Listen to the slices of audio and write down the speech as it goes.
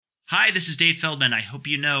Hi, this is Dave Feldman. I hope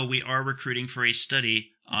you know we are recruiting for a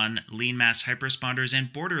study on lean mass hyperresponders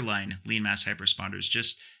and borderline lean mass hyperresponders.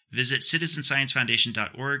 Just visit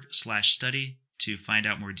citizensciencefoundation.org/study to find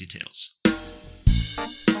out more details.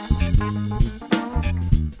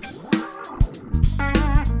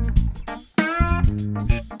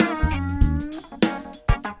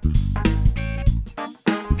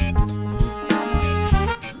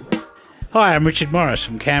 Hi, I'm Richard Morris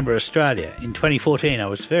from Canberra, Australia. In 2014, I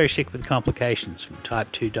was very sick with complications from type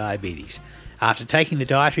 2 diabetes. After taking the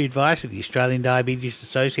dietary advice of the Australian Diabetes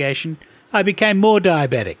Association, I became more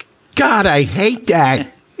diabetic. God, I hate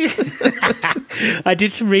that. I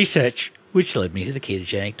did some research, which led me to the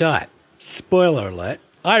ketogenic diet. Spoiler alert,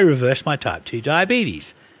 I reversed my type 2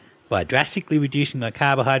 diabetes by drastically reducing my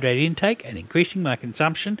carbohydrate intake and increasing my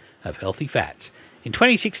consumption of healthy fats. In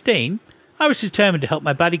 2016, I was determined to help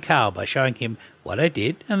my buddy Carl by showing him what I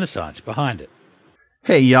did and the science behind it.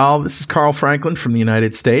 Hey, y'all, this is Carl Franklin from the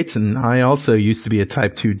United States, and I also used to be a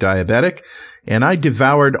type 2 diabetic, and I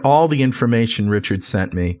devoured all the information Richard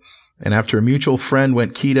sent me. And after a mutual friend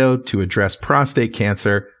went keto to address prostate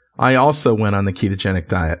cancer, I also went on the ketogenic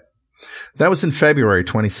diet. That was in February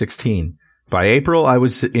 2016. By April, I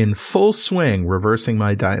was in full swing reversing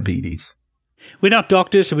my diabetes. We're not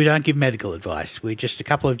doctors, so we don't give medical advice. We're just a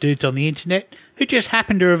couple of dudes on the internet who just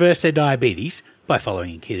happen to reverse their diabetes by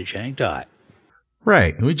following a ketogenic diet.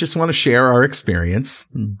 Right. We just want to share our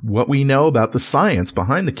experience, what we know about the science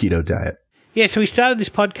behind the keto diet. Yeah, so we started this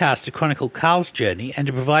podcast to chronicle Carl's journey and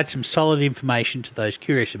to provide some solid information to those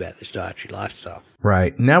curious about this dietary lifestyle.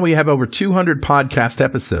 Right. Now we have over 200 podcast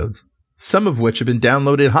episodes, some of which have been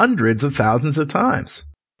downloaded hundreds of thousands of times.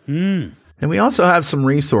 And we also have some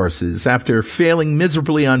resources. After failing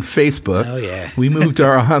miserably on Facebook, we moved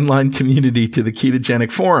our online community to the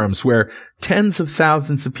ketogenic forums, where tens of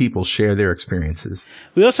thousands of people share their experiences.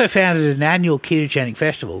 We also founded an annual ketogenic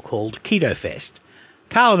festival called Keto Fest.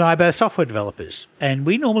 Carl and I are both software developers, and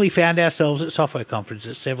we normally found ourselves at software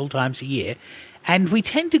conferences several times a year, and we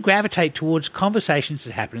tend to gravitate towards conversations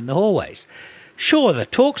that happen in the hallways. Sure, the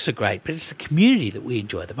talks are great, but it's the community that we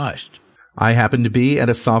enjoy the most. I happen to be at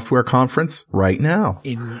a software conference right now.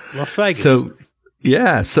 In Las Vegas. So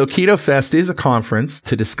Keto Fest is a conference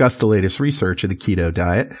to discuss the latest research of the keto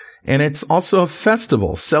diet, and it's also a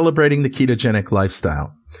festival celebrating the ketogenic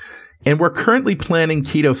lifestyle. And we're currently planning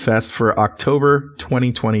Keto Fest for October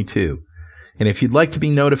 2022. And if you'd like to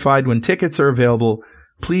be notified when tickets are available,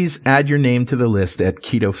 please add your name to the list at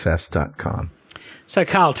ketofest.com. So,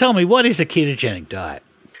 Carl, tell me, what is a ketogenic diet?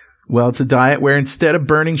 Well, it's a diet where instead of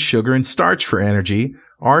burning sugar and starch for energy,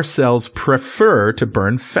 our cells prefer to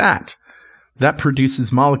burn fat. That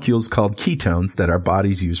produces molecules called ketones that our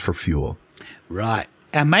bodies use for fuel. Right.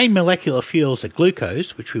 Our main molecular fuels are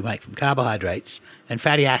glucose, which we make from carbohydrates, and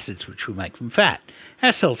fatty acids, which we make from fat.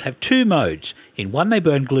 Our cells have two modes. In one, they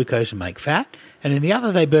burn glucose and make fat, and in the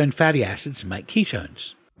other, they burn fatty acids and make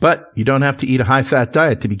ketones. But you don't have to eat a high-fat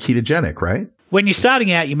diet to be ketogenic, right? When you're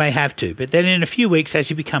starting out, you may have to, but then in a few weeks, as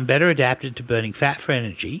you become better adapted to burning fat for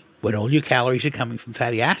energy, when all your calories are coming from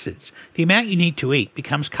fatty acids, the amount you need to eat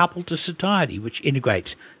becomes coupled to satiety, which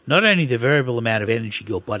integrates not only the variable amount of energy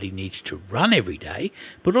your body needs to run every day,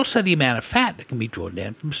 but also the amount of fat that can be drawn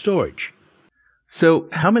down from storage. So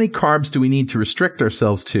how many carbs do we need to restrict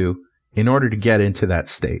ourselves to in order to get into that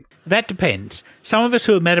state? That depends. Some of us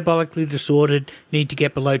who are metabolically disordered need to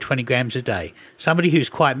get below 20 grams a day. Somebody who's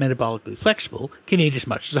quite metabolically flexible can eat as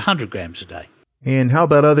much as 100 grams a day. And how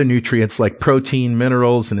about other nutrients like protein,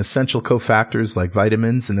 minerals, and essential cofactors like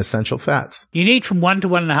vitamins and essential fats? You need from 1 to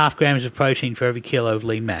 1.5 grams of protein for every kilo of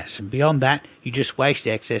lean mass, and beyond that, you just waste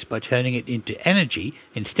excess by turning it into energy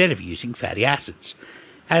instead of using fatty acids.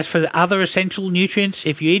 As for the other essential nutrients,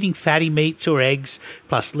 if you're eating fatty meats or eggs,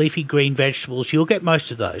 plus leafy green vegetables, you'll get most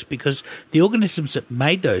of those because the organisms that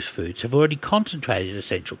made those foods have already concentrated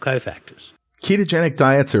essential cofactors. Ketogenic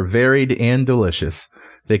diets are varied and delicious.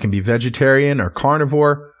 They can be vegetarian or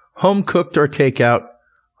carnivore, home-cooked or takeout,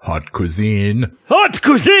 hot cuisine. Hot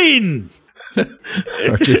cuisine!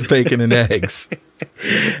 Or just bacon and eggs.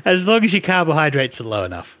 As long as your carbohydrates are low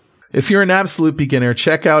enough. If you're an absolute beginner,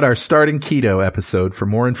 check out our Starting Keto episode for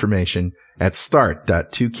more information at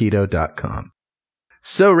start.2keto.com.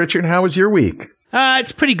 So, Richard, how was your week?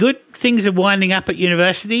 It's pretty good. Things are winding up at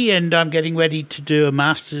university, and I'm getting ready to do a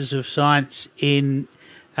Masters of Science in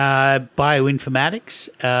bioinformatics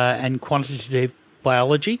and quantitative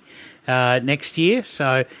biology next year.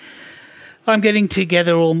 So I'm getting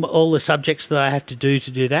together all the subjects that I have to do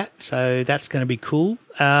that. So that's going to be cool.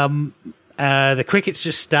 The cricket's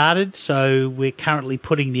just started, so we're currently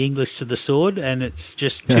putting the English to the sword, and it's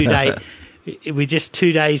just 2 days. we're just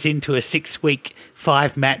 2 days into a 6-week,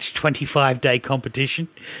 5-match, 25-day competition.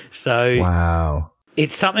 So wow,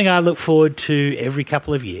 it's something I look forward to every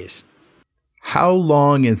couple of years. How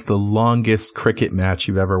long is the longest cricket match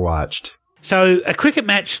you've ever watched? So a cricket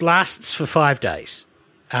match lasts for 5 days.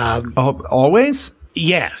 Always?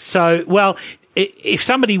 Yeah. So, well, if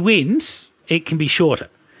somebody wins, it can be shorter.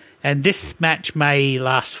 And this match may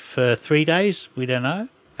last for 3 days. We don't know.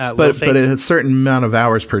 But a certain amount of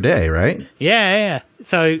hours per day, right? Yeah.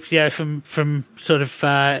 So, yeah, from sort of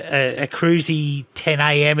a cruisy 10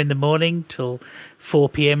 a.m. in the morning till 4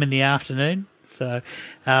 p.m. in the afternoon. So,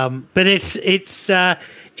 but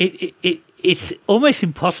it's almost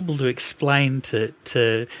impossible to explain to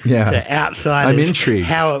outsiders I'm intrigued.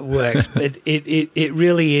 how it works. But it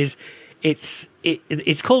really is. It's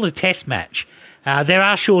called a test match. There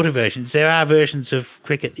are shorter versions. There are versions of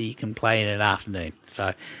cricket that you can play in an afternoon.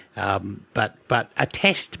 So, but a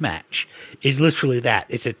test match is literally that.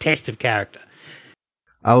 It's a test of character.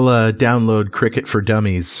 I'll download Cricket for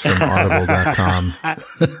Dummies from Audible.com.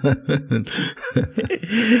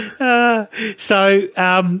 So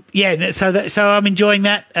I'm enjoying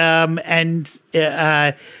that. And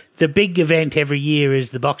the big event every year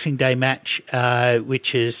is the Boxing Day match,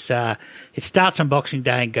 which is it starts on Boxing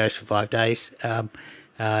Day and goes for 5 days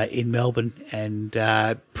in Melbourne, and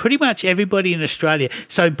pretty much everybody in Australia.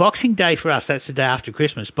 So Boxing Day for us, that's the day after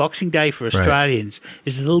Christmas. Boxing Day for Australians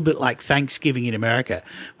is a little bit like Thanksgiving in America.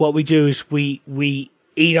 What we do is we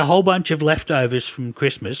eat a whole bunch of leftovers from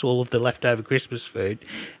Christmas, all of the leftover Christmas food,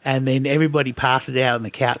 and then everybody passes out on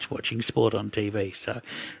the couch watching sport on TV. So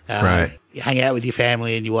you hang out with your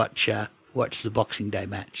family and you watch the Boxing Day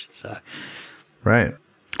match. So right.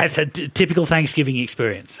 That's a typical Thanksgiving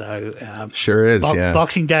experience. So sure is.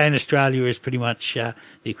 Boxing Day in Australia is pretty much the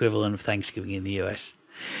equivalent of Thanksgiving in the US.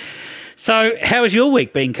 So how has your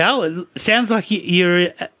week been, Carl? It sounds like you're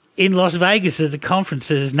in Las Vegas at a conference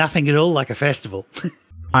that is nothing at all like a festival.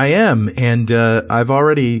 I am, and I've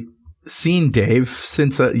already seen Dave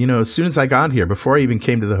since as soon as I got here. Before I even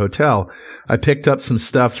came to the hotel, I picked up some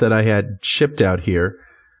stuff that I had shipped out here.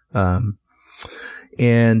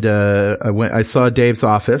 And I saw Dave's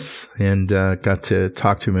office and got to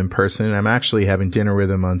talk to him in person. And I'm actually having dinner with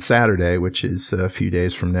him on Saturday, which is a few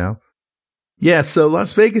days from now. Yeah, so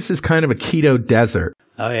Las Vegas is kind of a keto desert.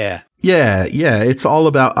 Oh, yeah. Yeah, it's all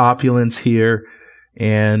about opulence here.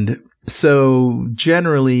 And so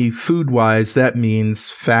generally, food-wise, that means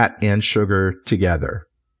fat and sugar together.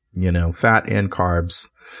 Fat and carbs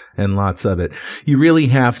and lots of it. You really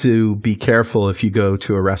have to be careful if you go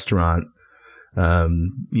to a restaurant.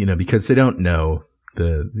 Because they don't know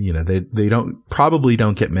they probably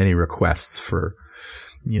don't get many requests for,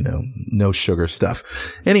 no sugar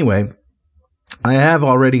stuff. Anyway, I have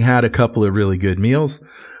already had a couple of really good meals.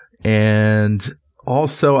 And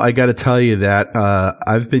also I got to tell you that,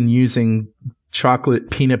 I've been using chocolate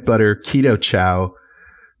peanut butter keto chow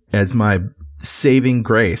as my saving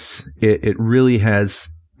grace. It really has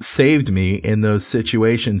saved me in those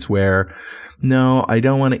situations where, no, I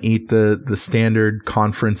don't want to eat the standard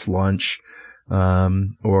conference lunch,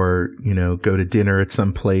 or, go to dinner at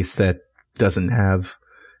some place that doesn't have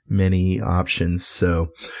many options. So,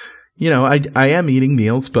 I am eating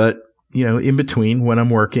meals, but, in between when I'm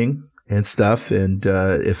working and stuff. And,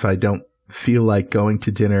 if I don't feel like going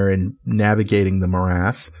to dinner and navigating the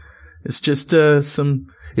morass, it's just,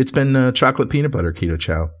 it's been chocolate peanut butter keto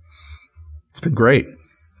chow. It's been great.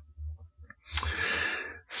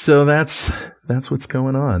 So that's what's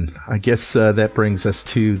going on. I guess that brings us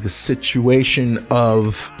to the situation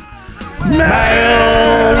of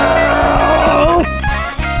mail.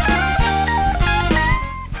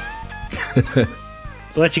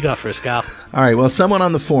 What you got for us, Carl? All right. Well, someone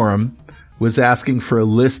on the forum was asking for a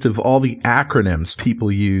list of all the acronyms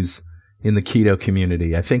people use in the keto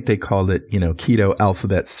community. I think they called it, keto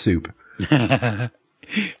alphabet soup.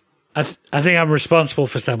 I think I'm responsible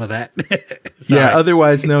for some of that. Yeah,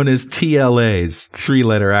 otherwise known as TLAs,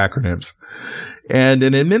 3-letter acronyms. And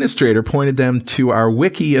an administrator pointed them to our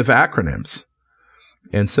wiki of acronyms.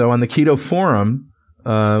 And so on the Keto Forum,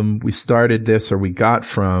 we started this, or we got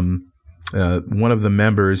from one of the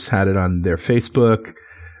members had it on their Facebook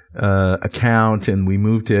account, and we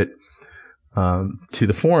moved it to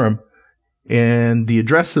the forum. And the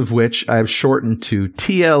address of which I've shortened to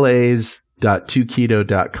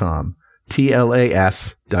TLAs.2keto.com.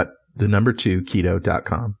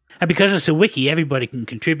 TLAS.2keto.com. And because it's a wiki, everybody can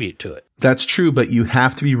contribute to it. That's true, but you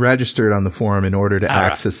have to be registered on the forum in order to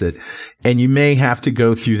access it. And you may have to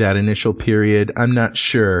go through that initial period. I'm not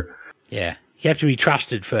sure. Yeah. You have to be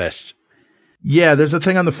trusted first. Yeah, there's a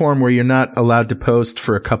thing on the forum where you're not allowed to post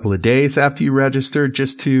for a couple of days after you register,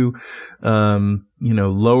 just to,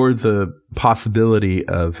 lower the possibility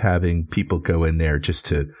of having people go in there just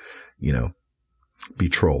to, be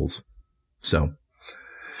trolls. So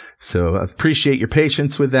I appreciate your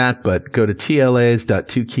patience with that, but go to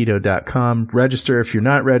tlas.2keto.com, register if you're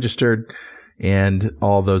not registered, and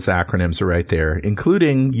all those acronyms are right there,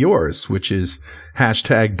 including yours, which is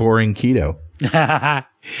 #BoringKeto.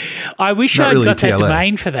 I wish Not I'd really got that TLA.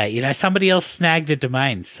 domain for that. Somebody else snagged a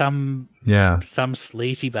domain. Some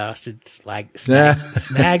sleazy bastard snagged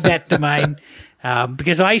that domain.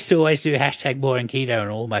 Because I used to always do #BoringKeto in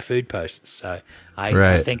all my food posts. So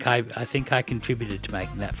I think I contributed to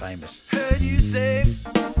making that famous. Heard you say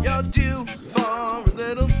you're due for a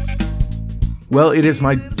little. Well, it is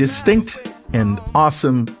my distinct and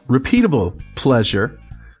awesome, repeatable pleasure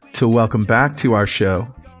to welcome back to our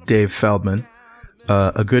show Dave Feldman,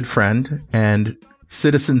 a good friend and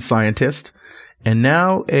citizen scientist, and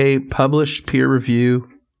now a published peer review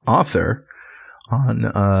author on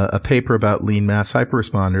a paper about lean mass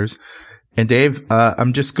hyperresponders. And Dave,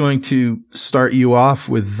 I'm just going to start you off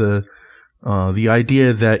with the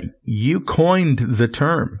idea that you coined the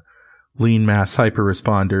term lean mass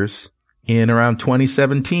hyperresponders in around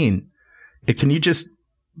 2017. Can you just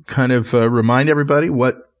kind of remind everybody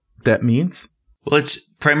what that means? Well, it's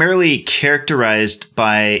primarily characterized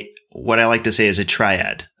by what I like to say is a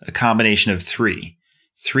triad, a combination of three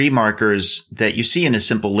markers that you see in a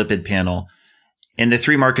simple lipid panel. And the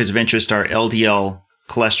three markers of interest are LDL,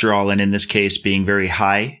 cholesterol, and in this case being very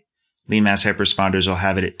high. Lean mass hyperresponders will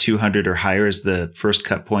have it at 200 or higher as the first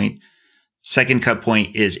cut point. Second cut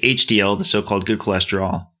point is HDL, the so-called good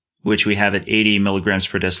cholesterol, which we have at 80 milligrams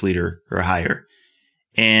per deciliter or higher.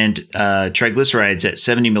 And triglycerides at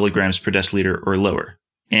 70 milligrams per deciliter or lower.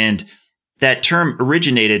 And that term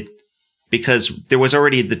originated because there was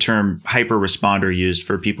already the term hyperresponder used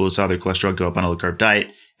for people who saw their cholesterol go up on a low-carb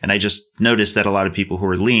diet. And I just noticed that a lot of people who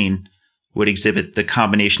were lean would exhibit the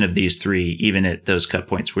combination of these three, even at those cut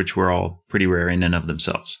points, which were all pretty rare in and of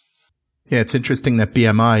themselves. Yeah, it's interesting that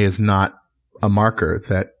BMI is not a marker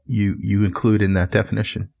that you include in that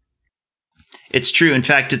definition. It's true. In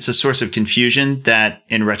fact, it's a source of confusion that,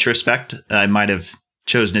 in retrospect, I might have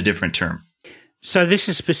chosen a different term. So this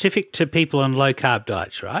is specific to people on low-carb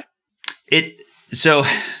diets, right? So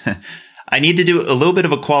I need to do a little bit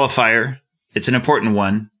of a qualifier. It's an important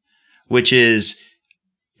one, which is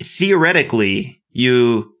theoretically,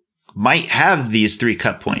 you might have these three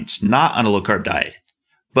cut points, not on a low-carb diet.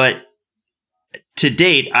 But to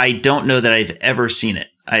date, I don't know that I've ever seen it.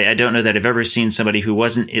 I don't know that I've ever seen somebody who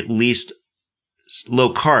wasn't at least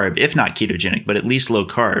low carb, if not ketogenic, but at least low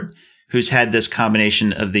carb, who's had this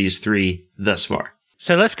combination of these three thus far.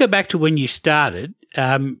 So let's go back to when you started.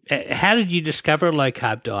 How did you discover a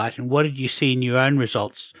low-carb diet, and what did you see in your own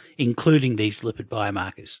results, including these lipid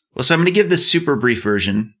biomarkers? Well, so I'm going to give this super brief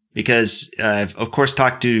version because I've, of course,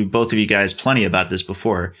 talked to both of you guys plenty about this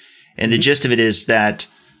before. And the gist of it is that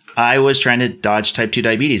I was trying to dodge type 2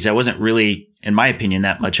 diabetes. I wasn't really, in my opinion,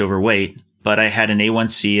 that much overweight, but I had an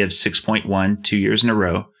A1C of 6.1 2 years in a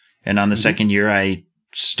row. And on the second year, I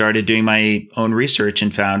started doing my own research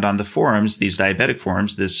and found on the forums, these diabetic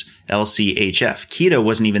forums, this LCHF. Keto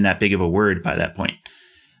wasn't even that big of a word by that point.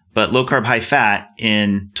 But low carb, high fat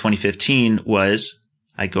in 2015 was,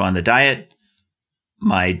 I go on the diet.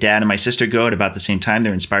 My dad and my sister go at about the same time.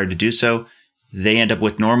 They're inspired to do so. They end up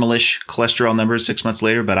with normalish cholesterol numbers 6 months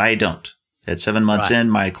later, but I don't. At 7 months in,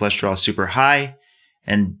 my cholesterol is super high.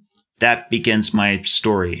 And that begins my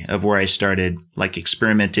story of where I started like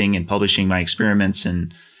experimenting and publishing my experiments.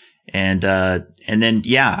 And then,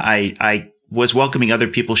 I was welcoming other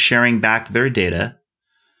people sharing back their data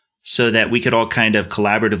so that we could all kind of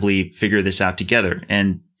collaboratively figure this out together.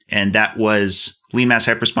 And that was Lean Mass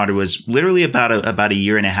Hyperresponder was literally about a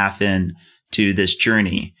year and a half in to this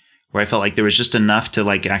journey where I felt like there was just enough to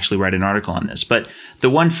like actually write an article on this. But the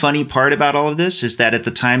one funny part about all of this is that at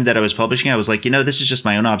the time that I was publishing, I was like, this is just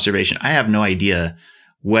my own observation. I have no idea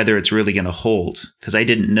whether it's really going to hold because I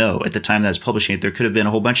didn't know at the time that I was publishing it. There could have been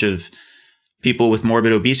a whole bunch of people with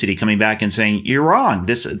morbid obesity coming back and saying, you're wrong.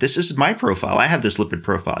 This is my profile. I have this lipid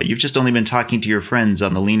profile. You've just only been talking to your friends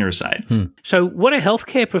on the leaner side. So what do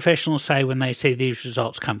healthcare professionals say when they see these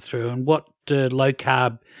results come through, and what do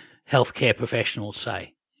low-carb healthcare professionals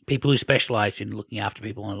say? People who specialize in looking after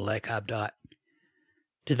people on a low-carb diet.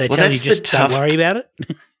 Did they tell you just don't worry about it?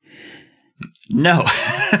 No.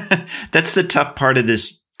 That's the tough part of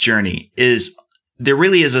this journey is there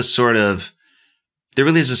really is a sort of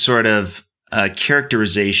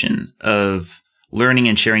characterization of learning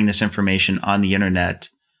and sharing this information on the internet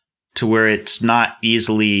to where it's not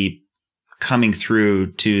easily coming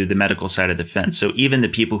through to the medical side of the fence. So even the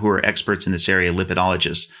people who are experts in this area,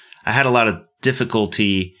 lipidologists, I had a lot of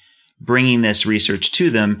difficulty bringing this research to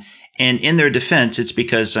them. And in their defense, it's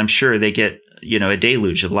because I'm sure they get, a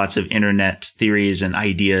deluge of lots of internet theories and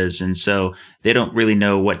ideas. And so they don't really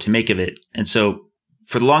know what to make of it. And so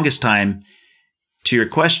for the longest time, to your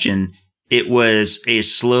question, it was a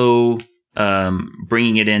slow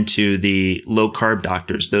bringing it into the low carb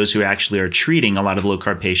doctors, those who actually are treating a lot of low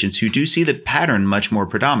carb patients who do see the pattern much more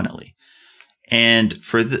predominantly. And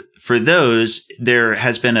for those, there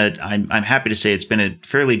has been I'm happy to say it's been a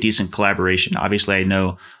fairly decent collaboration. Obviously, I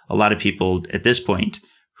know a lot of people at this point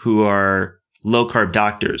who are low carb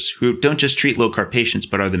doctors who don't just treat low carb patients,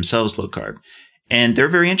 but are themselves low carb. And they're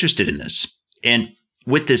very interested in this. And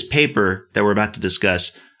with this paper that we're about to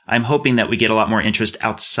discuss, I'm hoping that we get a lot more interest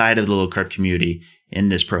outside of the low carb community in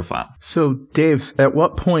this profile. So, Dave, at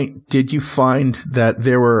what point did you find that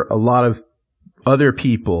there were a lot of other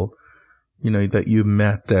people, that you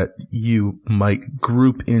met that you might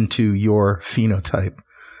group into your phenotype?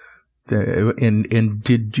 And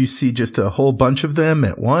did you see just a whole bunch of them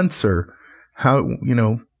at once, or how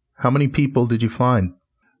many people did you find?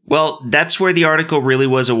 Well, that's where the article really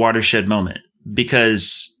was a watershed moment,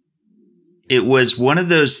 because it was one of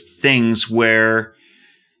those things where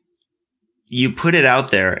you put it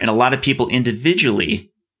out there and a lot of people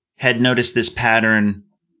individually had noticed this pattern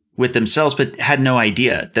with themselves, but had no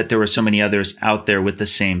idea that there were so many others out there with the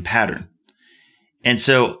same pattern. And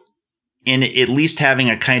so in at least having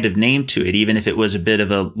a kind of name to it, even if it was a bit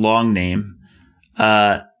of a long name,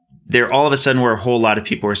 there all of a sudden were a whole lot of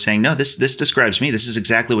people were saying, no, this describes me. This is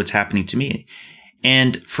exactly what's happening to me.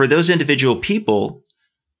 And for those individual people,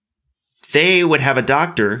 they would have a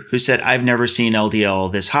doctor who said, I've never seen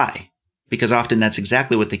LDL this high, because often that's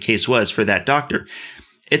exactly what the case was for that doctor.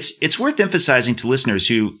 It's worth emphasizing to listeners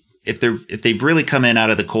who, if they've really come in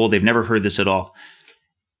out of the cold, they've never heard this at all.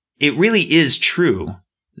 It really is true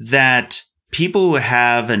that people who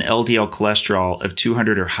have an LDL cholesterol of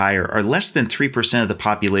 200 or higher are less than 3% of the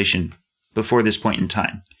population before this point in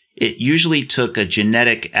time. It usually took a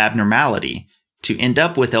genetic abnormality to end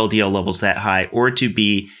up with LDL levels that high, or to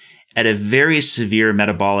be at a very severe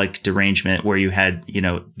metabolic derangement where you had,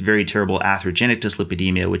 very terrible atherogenic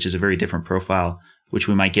dyslipidemia, which is a very different profile, which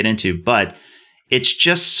we might get into. But it's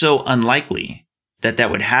just so unlikely that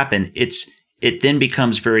would happen. It then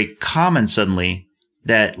becomes very common suddenly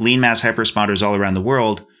that lean mass hyperresponders all around the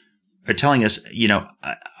world are telling us,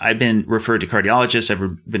 I've been referred to cardiologists,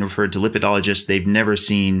 I've been referred to lipidologists. They've never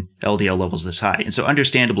seen LDL levels this high. And so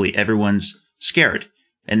understandably, everyone's scared.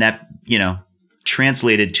 And that,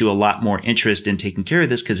 translated to a lot more interest in taking care of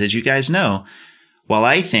this, because as you guys know, while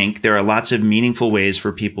I think there are lots of meaningful ways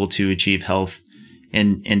for people to achieve health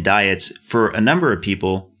in diets, for a number of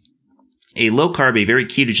people, a low carb, a very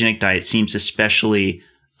ketogenic diet seems especially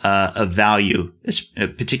of value,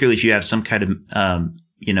 particularly if you have some kind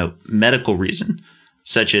of medical reason,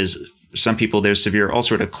 such as some people there's severe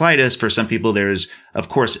ulcerative colitis. For some people there's, of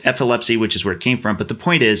course, epilepsy, which is where it came from. But the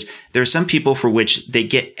point is, there are some people for which they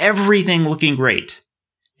get everything looking great,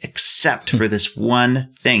 except for this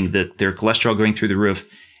one thing, that their cholesterol going through the roof,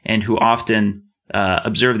 and who often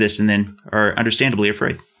observe this and then are understandably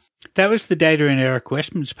afraid. That was the data in Eric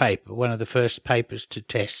Westman's paper, one of the first papers to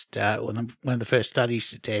test, one of the first studies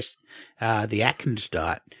to test the Atkins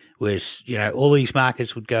diet. Was, all these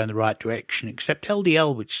markers would go in the right direction, except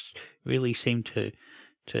LDL, which really seemed to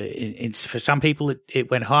for some people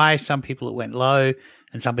it went high, some people it went low,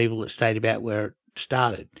 and some people it stayed about where it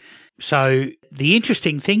started. So the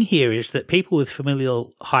interesting thing here is that people with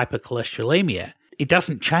familial hypercholesterolemia, it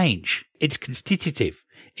doesn't change. It's constitutive.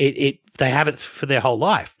 They have it for their whole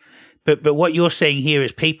life. But what you're seeing here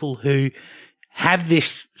is people who have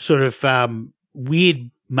this sort of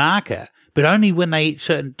weird marker, but only when they eat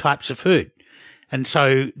certain types of food. And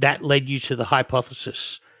so that led you to the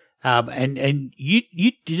hypothesis. And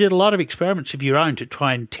you did a lot of experiments of your own to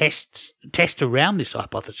try and test around this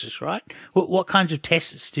hypothesis, right? What kinds of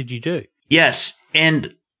tests did you do? Yes.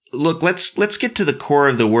 And look, let's get to the core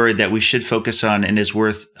of the word that we should focus on and is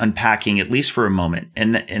worth unpacking at least for a moment.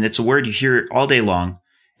 And it's a word you hear all day long,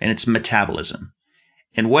 and it's metabolism.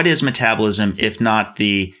 And what is metabolism if not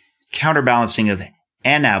the counterbalancing of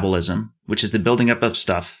anabolism, which is the building up of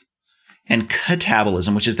stuff, and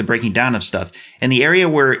catabolism, which is the breaking down of stuff. And the area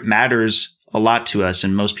where it matters a lot to us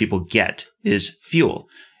and most people get is fuel.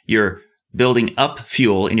 You're building up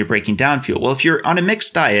fuel and you're breaking down fuel. Well, if you're on a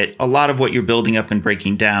mixed diet, a lot of what you're building up and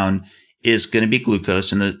breaking down is going to be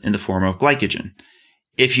glucose in the form of glycogen.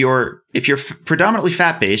 If you're predominantly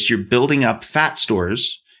fat-based, you're building up fat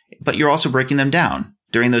stores but you're also breaking them down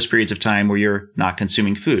during those periods of time where you're not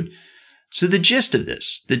consuming food. So the gist of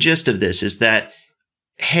this is that,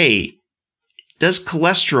 hey, does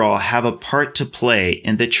cholesterol have a part to play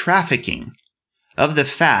in the trafficking of the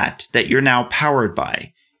fat that you're now powered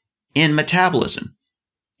by in metabolism?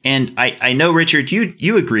 And I know, Richard,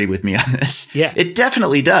 you agree with me on this. Yeah. It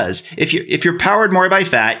definitely does. If you're powered more by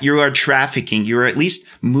fat, you are trafficking. You're at least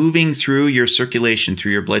moving through your circulation,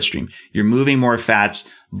 through your bloodstream. You're moving more fats,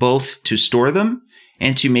 both to store them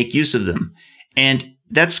and to make use of them. And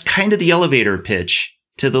that's kind of the elevator pitch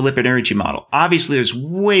to the lipid energy model. Obviously, there's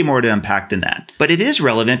way more to unpack than that, but it is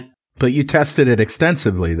relevant. But you tested it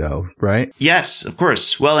extensively, though, right? Yes, of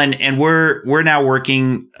course. Well, and we're now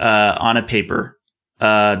working on a paper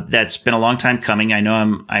that's been a long time coming. I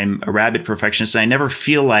know I'm a rabid perfectionist, and I never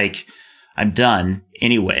feel like I'm done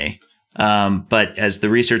anyway. But as the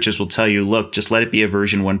researchers will tell you, look, just let it be a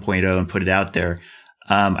version 1.0 and put it out there.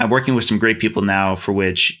 I'm working with some great people now for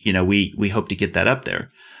which, we hope to get that up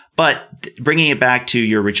there. But bringing it back to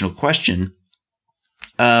your original question,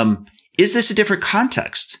 is this a different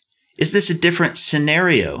context? Is this a different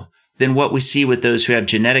scenario than what we see with those who have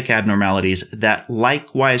genetic abnormalities that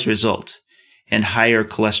likewise result in higher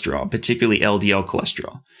cholesterol, particularly LDL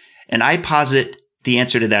cholesterol? And I posit the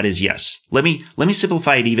answer to that is yes. Let me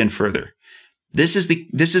simplify it even further. This is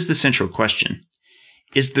the central question.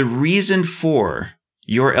 Is the reason for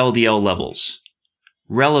your LDL levels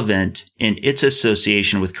relevant in its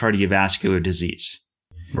association with cardiovascular disease?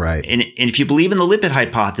 Right. And if you believe in the lipid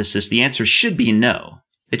hypothesis, the answer should be no.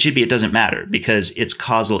 It should be it doesn't matter because it's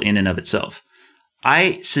causal in and of itself.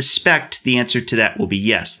 I suspect the answer to that will be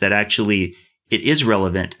yes, that actually it is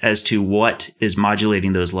relevant as to what is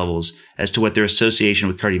modulating those levels, as to what their association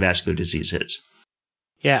with cardiovascular disease is.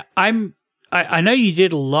 Yeah, I know you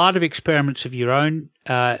did a lot of experiments of your own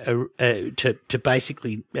to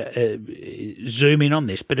basically zoom in on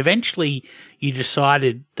this, but eventually you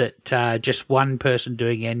decided that just one person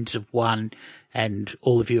doing N's of one and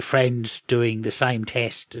all of your friends doing the same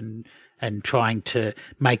test and trying to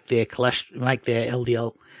make their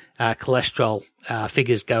LDL cholesterol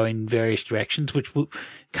figures go in various directions, which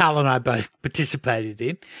Carl and I both participated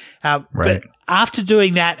in. Right. But after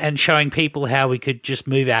doing that and showing people how we could just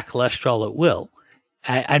move our cholesterol at will,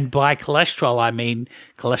 and by cholesterol I mean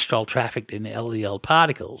cholesterol trafficked in LDL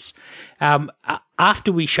particles,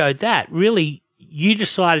 after we showed that, really you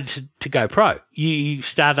decided to go pro. You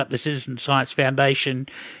started up the Citizen Science Foundation.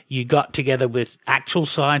 You got together with actual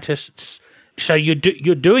scientists. So you're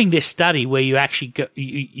doing this study where you actually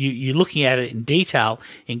you're looking at it in detail,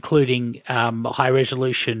 including high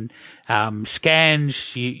resolution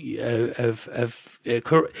scans is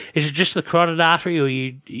it just the carotid artery, or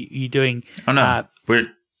you doing? Oh no,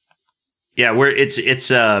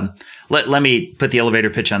 let me put the elevator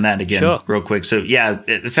pitch on that again, real quick. So yeah,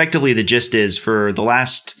 effectively the gist is for the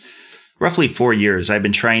last roughly 4 years, I've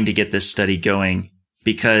been trying to get this study going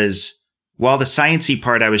because while the sciencey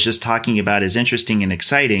part I was just talking about is interesting and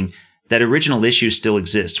exciting, that original issue still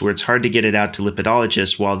exists where it's hard to get it out to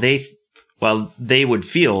lipidologists while they would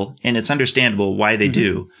feel, and it's understandable why they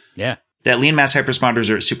do, that lean mass hyperresponders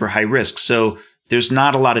are at super high risk. So there's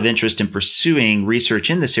not a lot of interest in pursuing research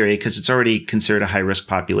in this area because it's already considered a high risk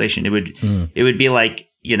population. It would be like,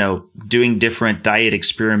 doing different diet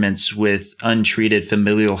experiments with untreated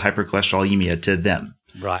familial hypercholesterolemia to them.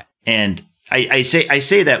 Right. And I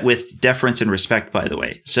say that with deference and respect, by the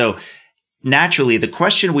way. So naturally, the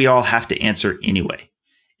question we all have to answer anyway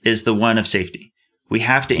is the one of safety. We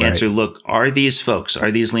have to answer, look, are these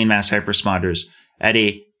lean mass hyperresponders at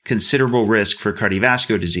a considerable risk for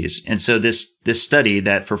cardiovascular disease? And so this study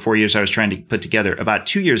that for 4 years I was trying to put together, about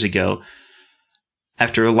 2 years ago,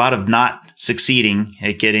 after a lot of not succeeding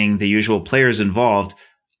at getting the usual players involved,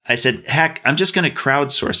 I said, heck, I'm just going to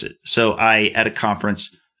crowdsource it. So I, at a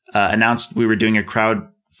conference, announced we were doing a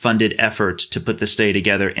crowd-funded effort to put this study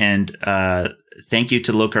together. And thank you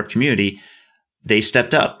to the low carb community. They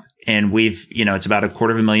stepped up, and it's about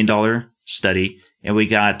 $250,000 study. And we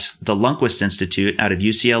got the Lundquist Institute out of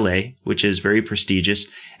UCLA, which is very prestigious.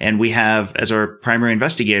 And we have as our primary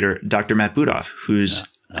investigator, Dr. Matt Budoff, who's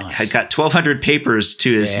had got 1,200 papers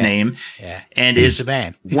to his name, and is the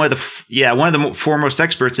man. one of the foremost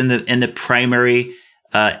experts in the primary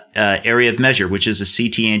area of measure, which is a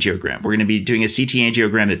CT angiogram. We're going to be doing a CT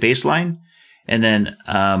angiogram at baseline. And then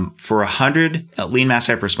for 100 lean mass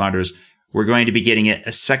hyperresponders, we're going to be getting it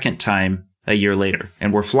a second time a year later.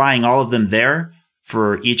 And we're flying all of them there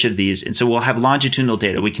for each of these. And so we'll have longitudinal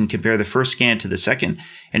data. We can compare the first scan to the second,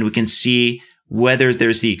 and we can see whether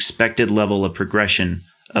there's the expected level of progression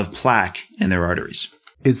of plaque in their arteries.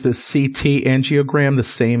 Is the CT angiogram the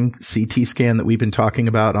same CT scan that we've been talking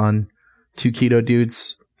about on Two Keto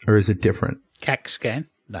Dudes, or is it different? CAC scan?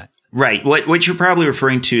 No. Right. What you're probably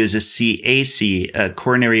referring to is a CAC, a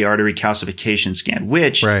coronary artery calcification scan,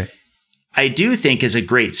 which I do think is a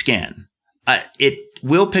great scan. It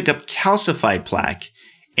will pick up calcified plaque,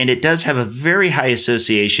 and it does have a very high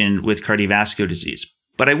association with cardiovascular disease.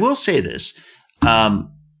 But I will say this.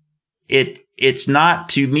 It's not,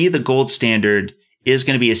 to me, the gold standard is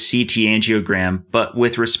going to be a CT angiogram, but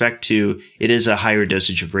with respect to it is a higher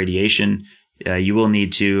dosage of radiation. You will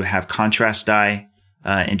need to have contrast dye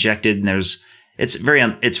injected, and it's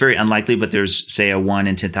very unlikely, but there's, say, a 1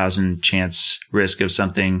 in 10,000 chance risk of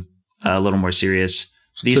something a little more serious.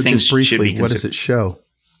 These things just briefly, should be considered. what does it show?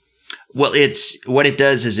 Well, what it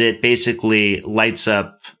does is it basically lights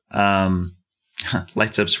up.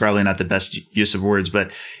 Lights up's probably not the best use of words,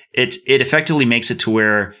 but it effectively makes it to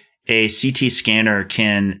where a CT scanner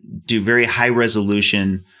can do very high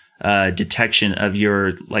resolution detection of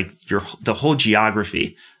the whole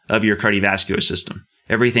geography of your cardiovascular system,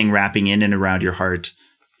 everything wrapping in and around your heart.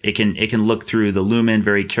 It can look through the lumen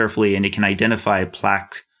very carefully, and it can identify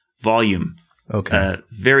plaque volume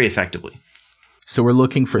very effectively. So we're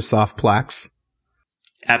looking for soft plaques?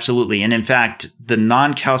 Absolutely. And in fact, the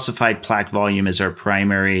non-calcified plaque volume is our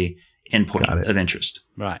primary endpoint of interest.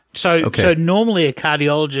 Right. So normally a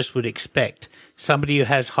cardiologist would expect somebody who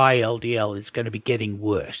has high LDL is going to be getting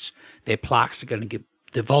worse. Their plaques are going to get,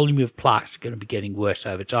 the volume of plaques are going to be getting worse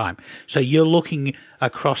over time. So you're looking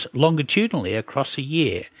longitudinally across a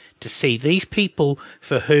year to see these people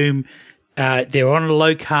for whom they're on a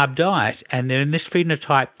low carb diet and they're in this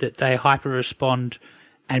phenotype that they hyper-respond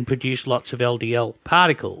and produce lots of LDL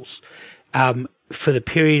particles. For the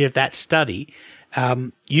period of that study,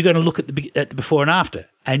 you're going to look at the before and after,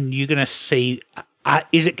 and you're going to see,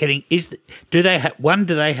 do they have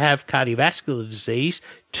cardiovascular disease?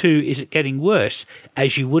 2, is it getting worse,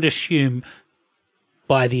 as you would assume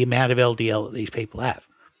by the amount of LDL that these people have?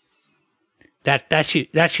 That's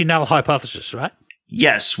your null hypothesis, right?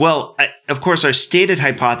 Yes. Well, of course, our stated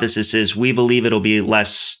hypothesis is we believe it'll be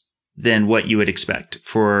less than what you would expect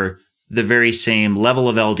for the very same level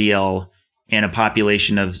of LDL in a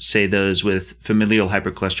population of, say, those with familial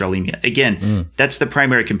hypercholesterolemia. Again, that's the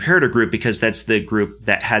primary comparator group because that's the group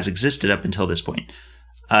that has existed up until this point.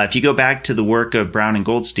 If you go back to the work of Brown and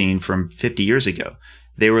Goldstein from 50 years ago,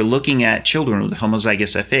 they were looking at children with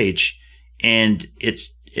homozygous FH, and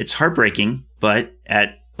it's heartbreaking, but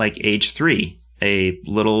at like age 3, a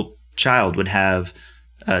little child would have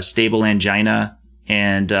stable angina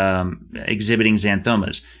and exhibiting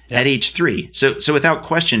xanthomas at age 3. So without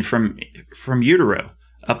question, from utero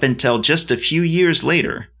up until just a few years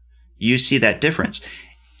later, you see that difference.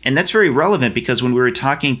 And that's very relevant because when we were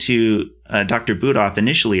talking to Dr. Budoff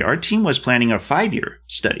initially, our team was planning a 5-year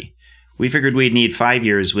study. We figured we'd need 5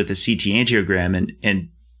 years with a CT angiogram, and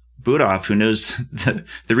Budoff, who knows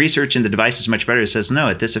the research and the devices much better, says, no,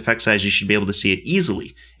 at this effect size, you should be able to see it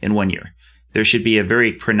easily in 1 year. There should be a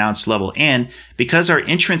very pronounced level. And because our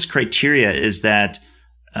entrance criteria is that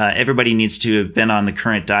everybody needs to have been on the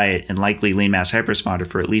current diet and likely lean mass hyperresponder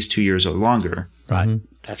for at least 2 years or longer, right?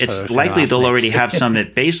 It's likely they'll already have some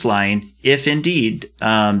at baseline if indeed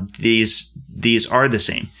these are the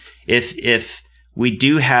same. If we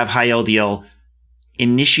do have high LDL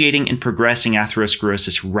initiating and progressing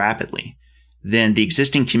atherosclerosis rapidly, then the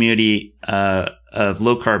existing community of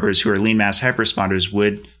low carbers who are lean mass hyperresponders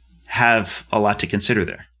would have a lot to consider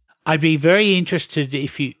there. I'd be very interested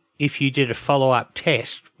if you did a follow-up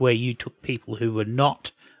test where you took people who were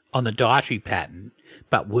not on the dietary pattern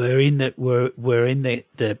but were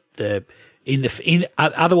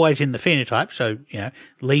otherwise in the phenotype. So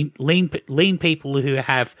lean people who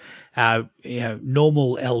have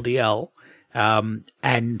normal LDL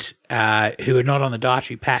and who are not on the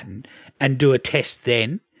dietary pattern, and do a test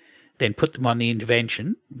then put them on the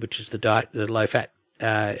intervention, which is the low fat.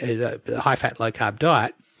 High fat, low carb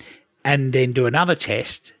diet, and then do another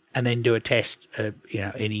test, and then do a test, in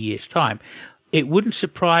a year's time. It wouldn't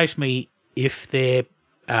surprise me if the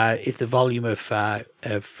volume of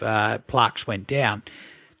plaques went down,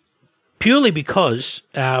 purely because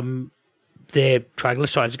their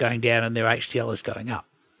triglycerides are going down and their HDL is going up.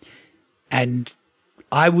 And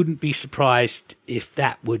I wouldn't be surprised if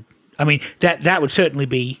that would. I mean, that would certainly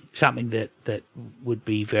be something that would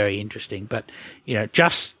be very interesting. But,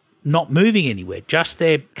 just not moving anywhere, just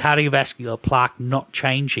their cardiovascular plaque not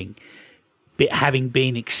changing, but having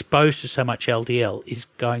been exposed to so much LDL is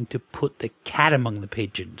going to put the cat among the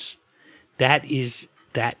pigeons. That's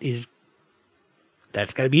going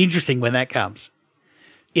to be interesting when that comes.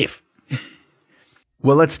 If.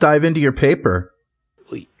 Well, let's dive into your paper.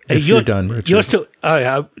 If you're done, Richard. You're still.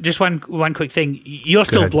 Just one quick thing. You're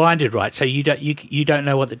still blinded, right? So you don't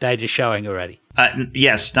know what the data's showing already.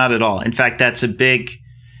 Yes, not at all. In fact, that's a big.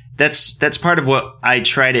 That's part of what I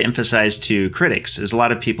try to emphasize to critics. Is a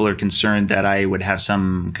lot of people are concerned that I would have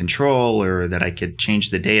some control or that I could change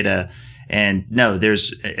the data. And no,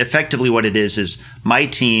 there's effectively what it is my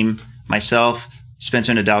team, myself,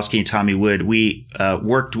 Spencer Nadolsky, and Tommy Wood. We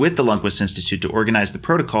worked with the Lundquist Institute to organize the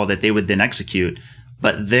protocol that they would then execute.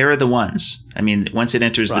 But they're the ones. I mean, once it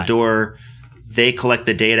enters the door, they collect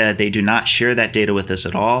the data. They do not share that data with us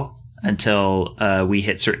at all until we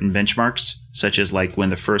hit certain benchmarks, such as like when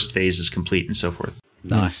the first phase is complete and so forth.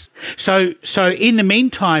 Nice. So in the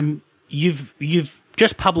meantime, you've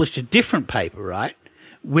just published a different paper, right?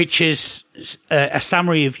 Which is a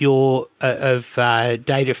summary of your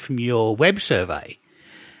data from your web survey,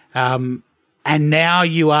 and now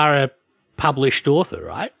you are a published author,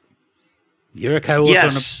 right? You're a co-author on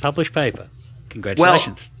a published paper.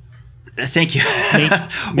 Congratulations. Well, thank you.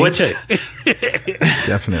 Me too.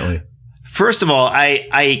 Definitely. First of all,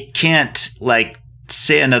 I can't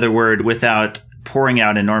say another word without pouring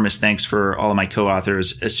out enormous thanks for all of my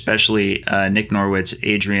co-authors, especially Nick Norwitz,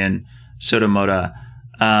 Adrian Sotomoda,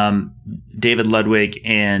 David Ludwig,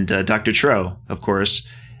 and Dr. Tro, of course.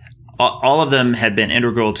 All of them have been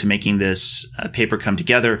integral to making this paper come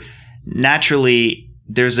together. Naturally,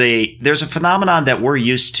 there's a phenomenon that we're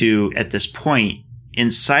used to at this point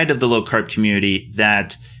inside of the low carb community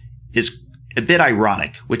that is a bit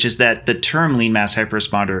ironic, which is that the term lean mass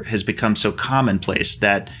hyperresponder has become so commonplace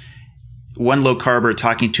that one low carber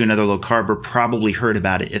talking to another low carber probably heard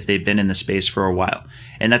about it if they've been in the space for a while.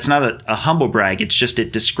 And that's not a humble brag. It's just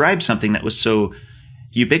it describes something that was so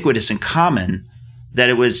ubiquitous and common that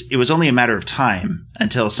it was only a matter of time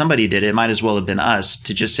until somebody did it. It might as well have been us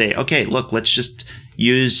to just say, okay, look, let's just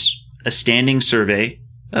use a standing survey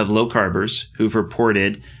of low carbers who've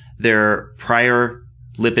reported their prior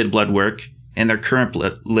lipid blood work and their current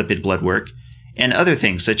lipid blood work and other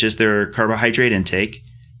things such as their carbohydrate intake,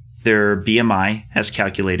 their BMI as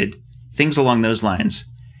calculated, things along those lines.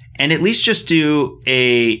 And at least just do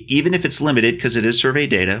even if it's limited, because it is survey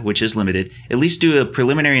data, which is limited, at least do a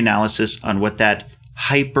preliminary analysis on what that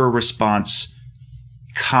hyper response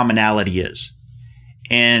commonality is.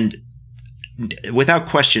 And without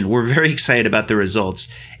question, we're very excited about the results.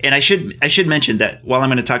 And I should mention that while I'm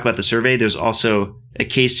going to talk about the survey, there's also a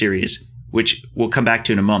case series, which we'll come back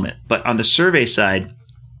to in a moment. But on the survey side,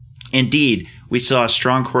 indeed, we saw a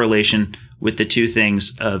strong correlation with the two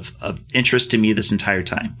things of interest to me this entire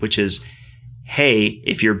time, which is, hey,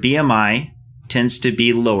 if your BMI tends to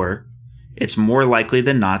be lower, it's more likely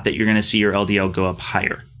than not that you're going to see your LDL go up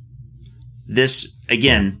higher. This,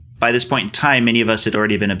 again, by this point in time, many of us had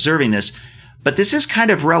already been observing this, but this is kind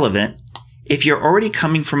of relevant if you're already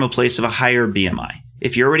coming from a place of a higher BMI.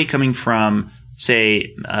 If you're already coming from,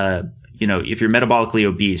 say, if you're metabolically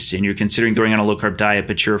obese and you're considering going on a low-carb diet,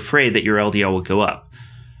 but you're afraid that your LDL will go up,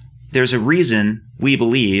 there's a reason we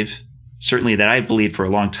believe, certainly that I've believed for a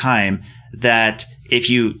long time, that if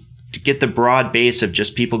you get the broad base of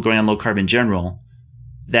just people going on low-carb in general,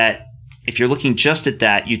 that if you're looking just at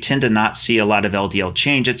that, you tend to not see a lot of LDL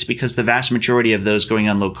change. It's because the vast majority of those going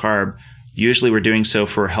on low-carb usually were doing so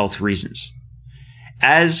for health reasons.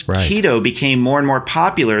 As keto became more and more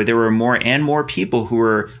popular, there were more and more people who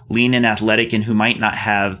were lean and athletic and who might not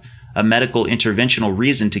have a medical interventional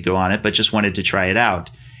reason to go on it, but just wanted to try it out.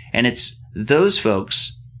 And it's those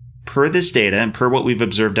folks, per this data and per what we've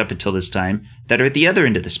observed up until this time, that are at the other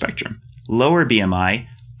end of the spectrum. Lower BMI,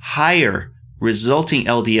 higher resulting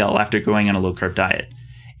LDL after going on a low-carb diet.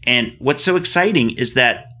 And what's so exciting is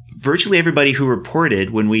that virtually everybody who reported,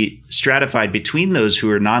 when we stratified between those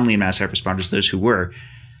who are non-lean mass hyperresponders, those who were,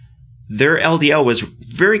 their LDL was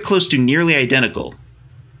very close to nearly identical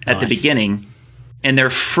at the beginning in their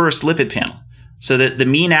first lipid panel. So that the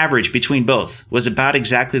mean average between both was about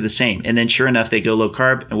exactly the same. And then sure enough, they go low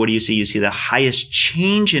carb. And what do you see? You see the highest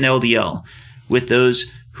change in LDL with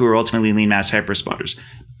those who are ultimately lean mass hyperresponders.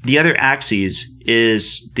 The other axis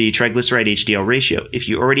is the triglyceride HDL ratio. If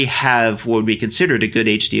you already have what would be considered a good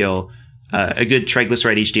triglyceride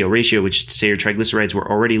HDL ratio, which is to say your triglycerides were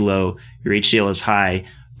already low, your HDL is high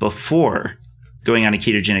before going on a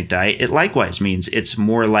ketogenic diet, it likewise means it's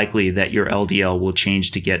more likely that your LDL will change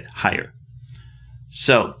to get higher.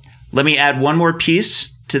 So let me add one more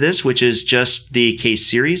piece to this, which is just the case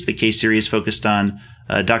series. The case series focused on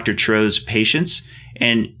Dr. Tro's patients.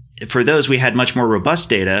 And for those, we had much more robust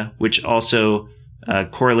data, which also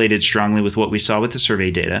correlated strongly with what we saw with the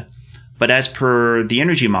survey data. But as per the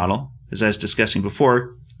energy model, as I was discussing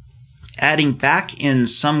before, adding back in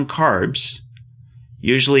some carbs,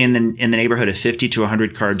 usually in the neighborhood of 50 to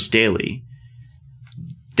 100 carbs daily,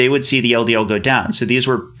 they would see the LDL go down. So these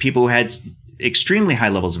were people who had extremely high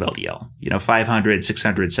levels of LDL, 500,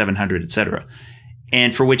 600, 700, etc.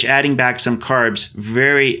 And for which adding back some carbs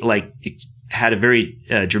had a very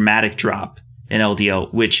dramatic drop in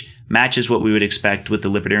LDL, which matches what we would expect with the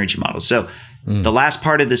lipid energy model. So the last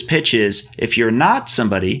part of this pitch is, if you're not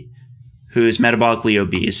somebody who is metabolically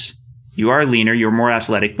obese, you are leaner, you're more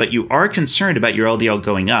athletic, but you are concerned about your LDL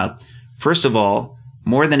going up, first of all,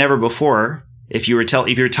 more than ever before, if you're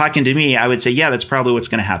talking to me, I would say, yeah, that's probably what's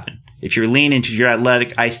going to happen. If you're lean and if you're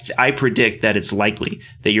athletic, I predict that it's likely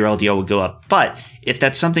that your LDL will go up. But if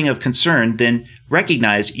that's something of concern, then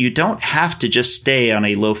recognize you don't have to just stay on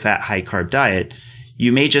a low-fat, high-carb diet.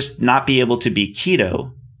 You may just not be able to be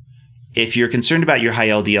keto. If you're concerned about your high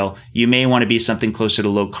LDL, you may want to be something closer to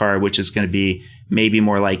low-carb, which is going to be maybe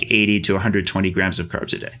more like 80 to 120 grams of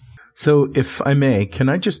carbs a day. So if I may, can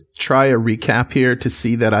I just try a recap here to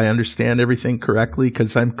see that I understand everything correctly?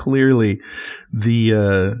 Because I'm clearly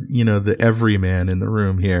the everyman in the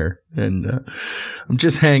room here, and I'm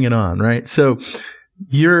just hanging on, right? So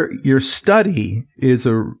your study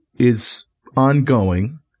is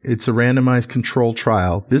ongoing. It's a randomized control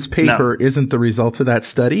trial. This paper isn't the result of that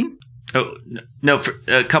study? Oh, no,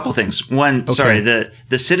 a couple things. One, okay. Sorry, the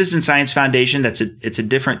Citizen Science Foundation, it's a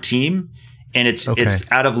different team. And it's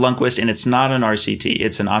out of Lundquist, and it's not an RCT.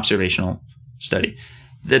 It's an observational study.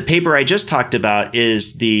 The paper I just talked about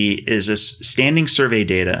is a standing survey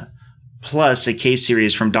data plus a case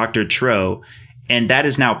series from Dr. Tro, and that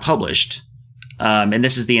is now published. And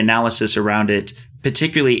this is the analysis around it,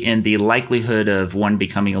 particularly in the likelihood of one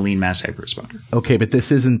becoming a lean mass hyperresponder. Okay, but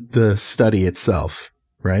this isn't the study itself,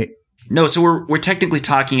 right? No, so we're technically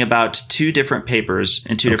talking about two different papers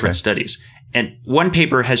and two different studies. And one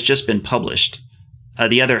paper has just been published.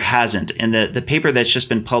 The other hasn't. And the paper that's just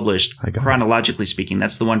been published, chronologically speaking,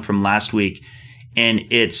 that's the one from last week. And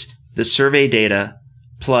it's the survey data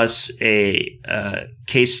plus a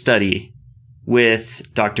case study with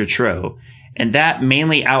Dr. Tro. And that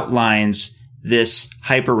mainly outlines this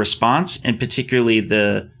hyper response, and particularly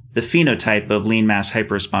the phenotype of lean mass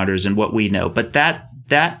hyperresponders and what we know. But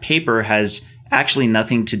that paper has actually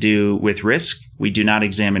nothing to do with risk. We do not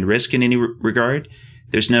examine risk in any regard.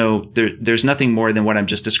 There's nothing more than what I'm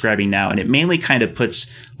just describing now. And it mainly kind of puts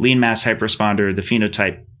lean mass hyperresponder, the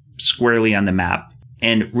phenotype, squarely on the map.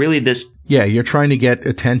 And really you're trying to get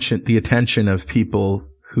the attention of people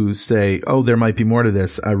who say, oh, there might be more to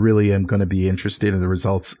this. I really am going to be interested in the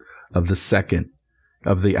results of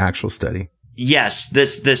the actual study. Yes,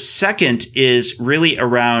 the second is really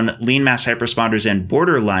around lean mass hyperresponders and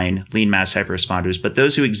borderline lean mass hyperresponders. But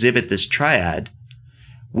those who exhibit this triad,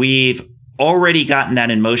 we've already gotten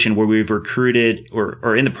that in motion, where we've recruited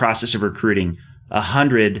or in the process of recruiting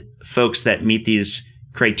 100 folks that meet these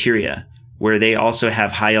criteria, where they also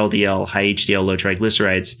have high LDL, high HDL, low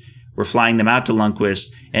triglycerides. We're flying them out to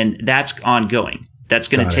Lundquist, and that's ongoing. That's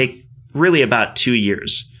going to take really about 2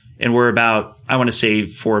 years. And we're about, I want to say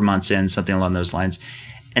 4 months in, something along those lines.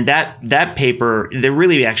 And that paper, there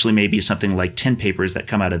really actually may be something like 10 papers that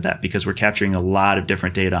come out of that, because we're capturing a lot of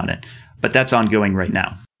different data on it. But that's ongoing right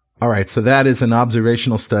now. All right. So that is an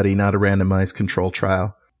observational study, not a randomized control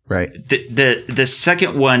trial, right? The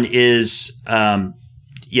second one is,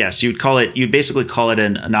 yes, you'd basically call it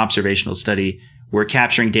an observational study. We're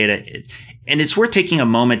capturing data. And it's worth taking a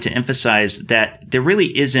moment to emphasize that there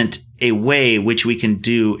really isn't a way which we can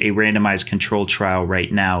do a randomized control trial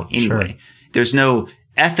right now anyway. Sure. There's no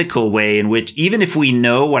ethical way in which, even if we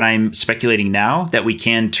know what I'm speculating now, that we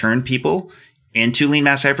can turn people into lean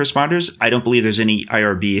mass hyperresponders, I don't believe there's any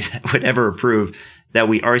IRB that would ever approve that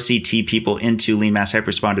we RCT people into lean mass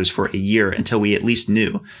hyperresponders for a year until we at least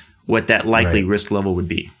knew what that likely risk level would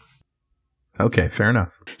be. Okay, fair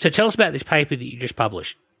enough. So tell us about this paper that you just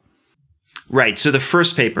published. Right. So the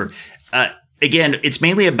first paper, again, it's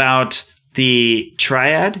mainly about the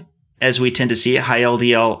triad, as we tend to see it, high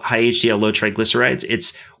LDL, high HDL, low triglycerides.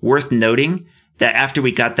 It's worth noting that after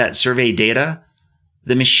we got that survey data,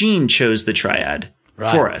 the machine chose the triad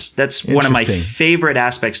for us. That's one of my favorite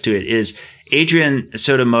aspects to it. Is Adrian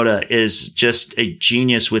Sotomoda is just a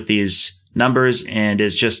genius with these numbers and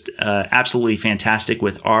is just absolutely fantastic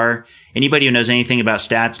with R. Anybody who knows anything about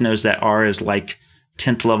stats knows that R is like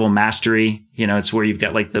 10th level mastery. It's where you've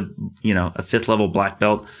got like a 5th level black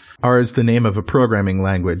belt. R is the name of a programming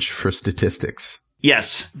language for statistics.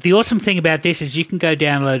 Yes. The awesome thing about this is you can go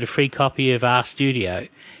download a free copy of RStudio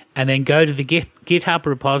and then go to the GitHub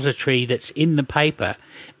repository that's in the paper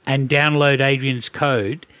and download Adrian's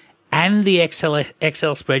code and the Excel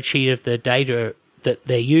spreadsheet of the data that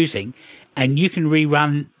they're using, and you can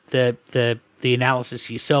rerun the analysis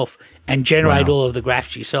yourself and generate all of the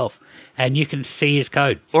graphs yourself, and you can see his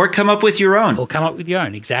code. Or come up with your own.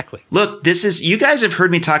 Exactly. Look, you guys have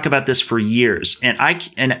heard me talk about this for years, and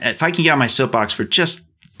if I can get on my soapbox for just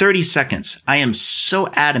 30 seconds, I am so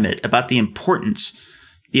adamant about the importance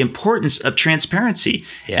of transparency.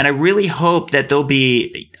 Yeah. And I really hope that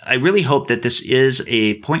this is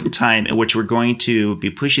a point in time in which we're going to be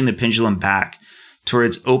pushing the pendulum back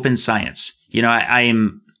towards open science. You know, I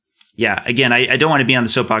don't want to be on the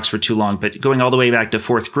soapbox for too long, but going all the way back to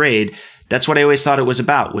 4th grade, that's what I always thought it was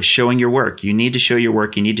about, was showing your work. You need to show your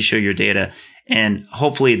work. You need to show your data. And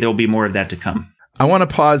hopefully there'll be more of that to come. I want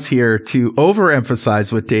to pause here to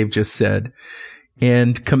overemphasize what Dave just said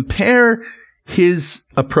and compare his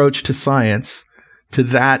approach to science to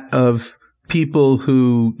that of people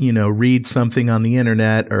who, read something on the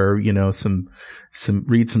internet or,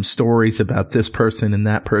 read some stories about this person and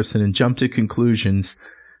that person and jump to conclusions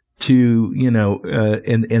to,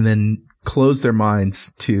 and then close their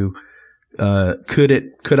minds to,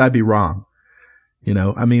 could I be wrong?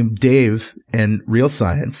 Dave and real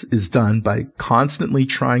science is done by constantly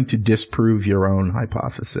trying to disprove your own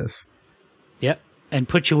hypothesis. Yep. And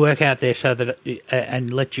put your work out there so that,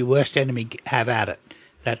 and let your worst enemy have at it.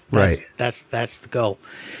 That's the goal.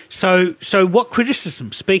 So what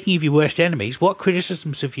criticisms, speaking of your worst enemies, what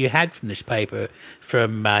criticisms have you had from this paper,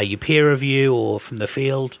 from your peer review or from the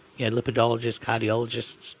field, lipidologists,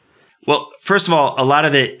 cardiologists? Well, first of all, a lot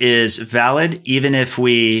of it is valid. Even if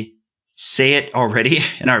we say it already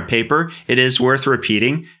in our paper, it is worth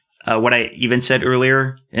repeating. What I even said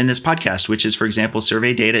earlier in this podcast, which is, for example,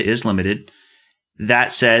 survey data is limited.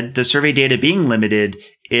 That said, the survey data being limited,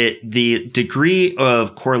 the degree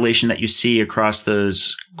of correlation that you see across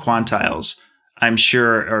those quantiles, I'm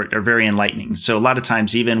sure are very enlightening. So a lot of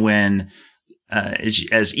times, even when, as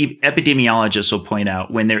epidemiologists will point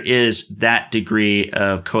out, when there is that degree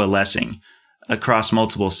of coalescing across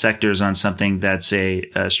multiple sectors on something that's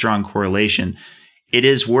a strong correlation, it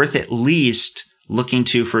is worth at least looking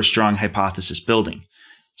to for strong hypothesis building.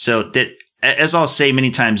 So that, as I'll say many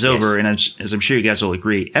times over, and as I'm sure you guys will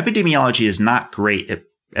agree, epidemiology is not great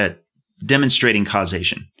at demonstrating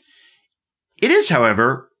causation. It is,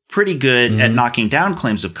 however, pretty good at knocking down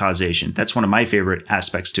claims of causation. That's one of my favorite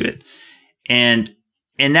aspects to it. And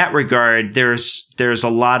in that regard, there's a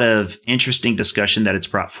lot of interesting discussion that it's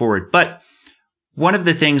brought forward. But one of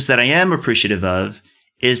the things that I am appreciative of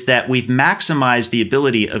is that we've maximized the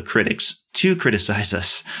ability of critics to criticize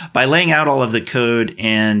us by laying out all of the code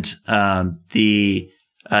and the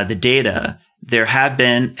data. There have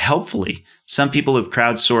been, helpfully, some people who've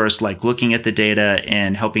crowdsourced, like looking at the data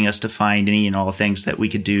and helping us to find any and all things that we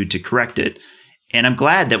could do to correct it. And I'm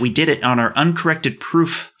glad that we did it on our uncorrected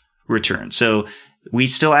proof return. So we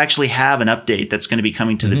still actually have an update that's going to be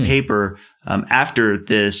coming to the paper after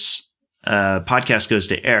this podcast goes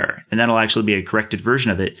to air, and that'll actually be a corrected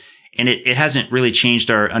version of it. And it hasn't really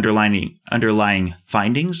changed our underlying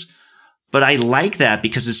findings. But I like that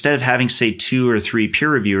because instead of having, say, 2 or 3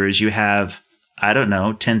 peer reviewers, you have,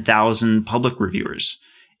 10,000 public reviewers.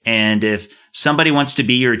 And if somebody wants to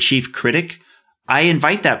be your chief critic, I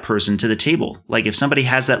invite that person to the table. Like if somebody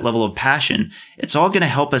has that level of passion, it's all going to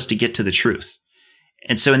help us to get to the truth.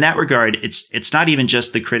 And so in that regard, it's not even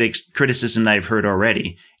just the criticism that I've heard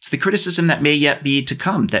already. It's the criticism that may yet be to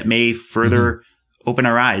come, that may further open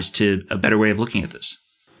our eyes to a better way of looking at this.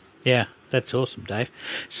 Yeah, that's awesome, Dave.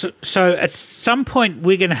 So at some point,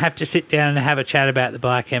 we're going to have to sit down and have a chat about the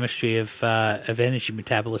biochemistry of energy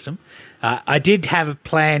metabolism. I did have a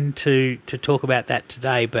plan to talk about that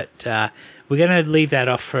today, but we're going to leave that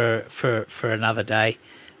off for another day.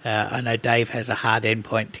 I know Dave has a hard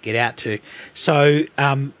endpoint to get out to. So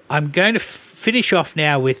I'm going to finish off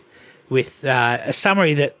now with a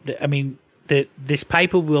summary that this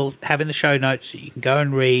paper will have in the show notes that you can go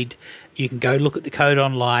and read. You can go look at the code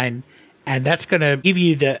online, and that's going to give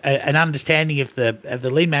you an understanding of the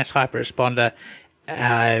lean mass hyperresponder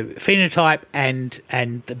phenotype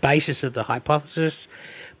and the basis of the hypothesis.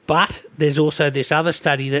 But there's also this other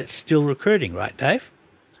study that's still recruiting, right, Dave?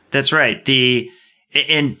 That's right.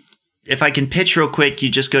 And if I can pitch real quick, you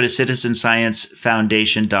just go to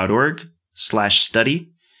citizensciencefoundation.org/study.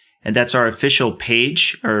 And that's our official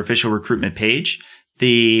page, our official recruitment page.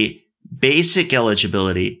 The basic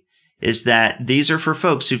eligibility is that these are for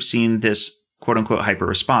folks who've seen this quote unquote hyper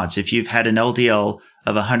response. If you've had an LDL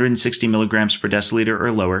of 160 milligrams per deciliter or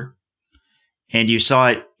lower, and you saw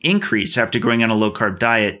it increase after going on a low carb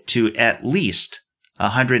diet to at least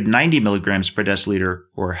 190 milligrams per deciliter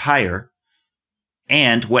or higher,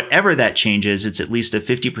 And whatever that change is, it's at least a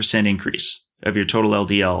 50% increase of your total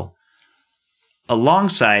LDL,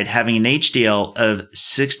 alongside having an HDL of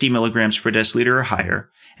 60 milligrams per deciliter or higher,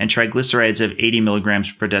 and triglycerides of 80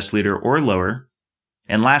 milligrams per deciliter or lower.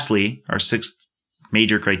 And lastly, our sixth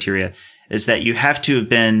major criteria is that you have to have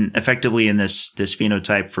been effectively in this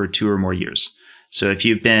phenotype for 2 or more years. So if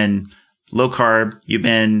you've been low carb, you've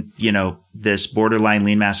been, this borderline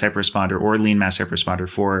lean mass hyperresponder or lean mass hyperresponder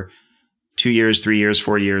for 2 years, 3 years,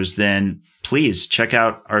 4 years, then please check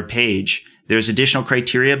out our page. There's additional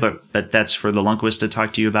criteria, but that's for the Lundquist to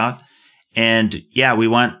talk to you about. And yeah, we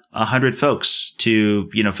want 100 folks to,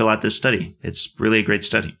 fill out this study. It's really a great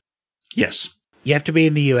study. Yes. You have to be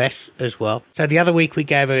in the US as well. So the other week we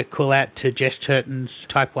gave a call out to Jess Turton's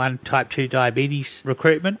type 1, type 2 diabetes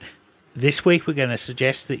recruitment. This week we're going to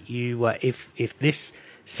suggest that you, if this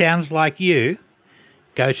sounds like you,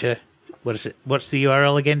 go to, what is it? What's the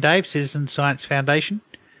URL again, Dave? Citizen Science Foundation?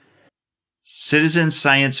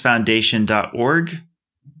 citizensciencefoundation.org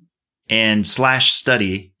and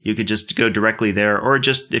 /study. You could just go directly there, or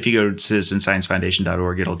just if you go to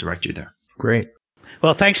citizensciencefoundation.org, it'll direct you there. Great.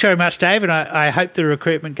 Well, thanks very much, Dave, and I hope the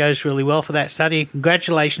recruitment goes really well for that study.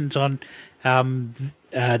 Congratulations on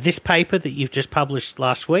this paper that you've just published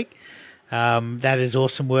last week. That is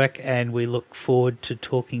awesome work, and we look forward to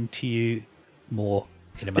talking to you more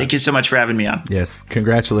in a moment. Thank you so much for having me on. Yes.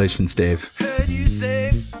 Congratulations, Dave. Heard you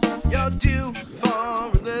say you're due for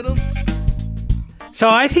a little. So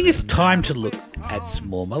I think it's time to look at some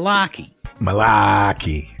more malarkey.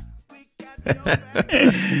 Malarkey.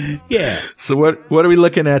 Yeah. So what are we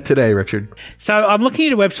looking at today, Richard? So I'm looking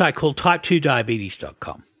at a website called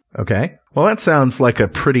type2diabetes.com. Okay. Well, that sounds like a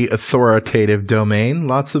pretty authoritative domain.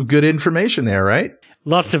 Lots of good information there, right?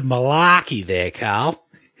 Lots of malarkey there, Carl.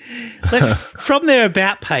 From their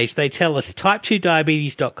About page, they tell us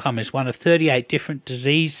type2diabetes.com is one of 38 different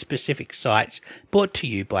disease-specific sites brought to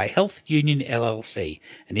you by Health Union LLC,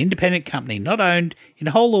 an independent company not owned in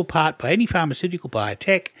whole or part by any pharmaceutical,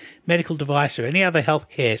 biotech, medical device, or any other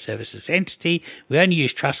healthcare services entity. We only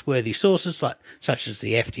use trustworthy sources such as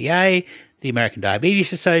the FDA, the American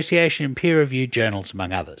Diabetes Association, and peer-reviewed journals,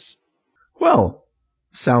 among others. Well,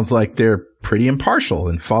 sounds like they're pretty impartial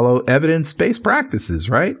and follow evidence-based practices,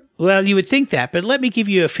 right? Well, you would think that, but let me give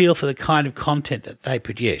you a feel for the kind of content that they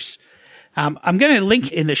produce. I'm going to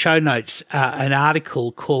link in the show notes an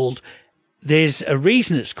article called There's a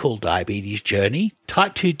Reason It's Called Diabetes Journey,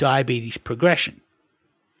 Type 2 Diabetes Progression.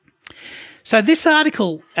 So this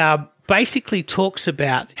article basically talks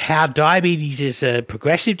about how diabetes is a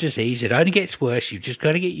progressive disease. It only gets worse. You've just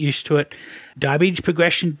got to get used to it. Diabetes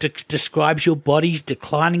progression describes your body's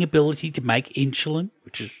declining ability to make insulin,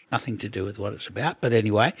 which is nothing to do with what it's about. But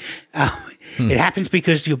anyway, it happens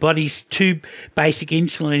because your body's two basic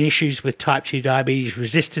insulin issues with type 2 diabetes,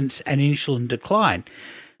 resistance and insulin decline.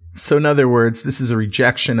 So in other words, this is a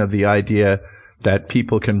rejection of the idea that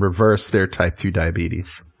people can reverse their type 2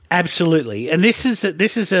 diabetes. Absolutely, and this is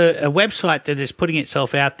a website that is putting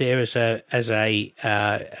itself out there as a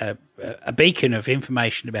beacon of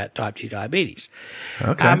information about type 2 diabetes.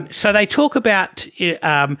 Okay. So they talk about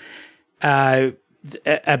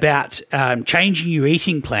changing your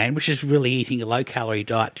eating plan, which is really eating a low calorie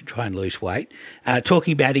diet to try and lose weight.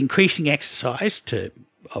 Talking about increasing exercise to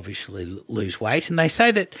obviously lose weight. And they say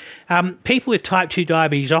that people with type 2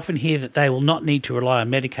 diabetes often hear that they will not need to rely on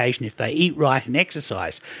medication if they eat right and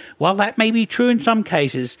exercise. While that may be true in some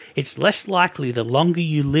cases, it's less likely the longer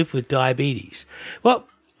you live with diabetes. Well,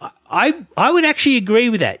 I would actually agree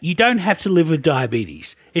with that. You don't have to live with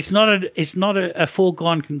diabetes. It's not a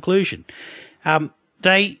foregone conclusion.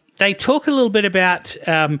 They talk a little bit about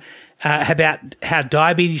how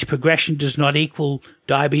diabetes progression does not equal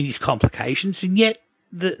diabetes complications, and yet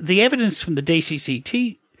the evidence from the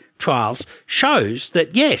DCCT trials shows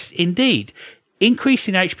that, yes, indeed, increase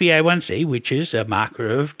in HbA1c, which is a marker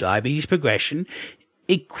of diabetes progression,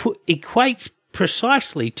 equates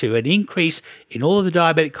precisely to an increase in all of the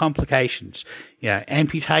diabetic complications,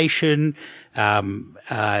 amputation, diabetic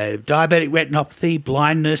retinopathy,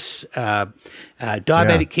 blindness,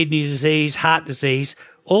 diabetic kidney disease, heart disease.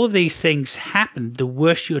 All of these things happen the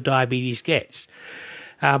worse your diabetes gets.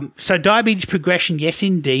 So diabetes progression, yes,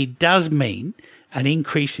 indeed, does mean an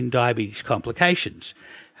increase in diabetes complications.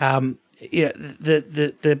 The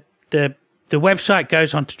website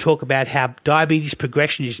goes on to talk about how diabetes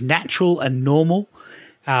progression is natural and normal.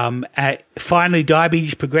 Finally,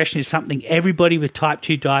 diabetes progression is something everybody with type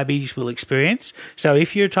 2 diabetes will experience. So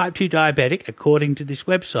if you're a type 2 diabetic, according to this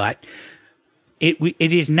website, it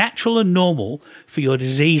is natural and normal for your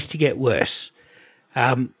disease to get worse.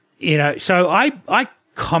 So I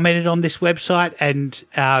commented on this website, and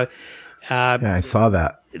Yeah, I saw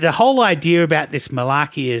that. the whole idea about this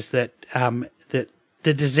malarkey is that that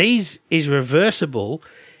the disease is reversible.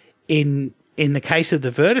 In the case of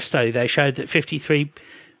the Verta study, they showed that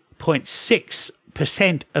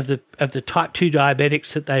 53.6% of the type 2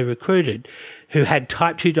 diabetics that they recruited who had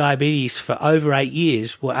type 2 diabetes for over 8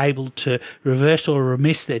 years were able to reverse or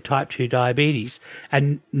remiss their type 2 diabetes,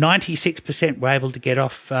 and 96% were able to get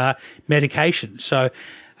off medication. So,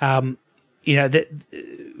 that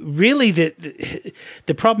really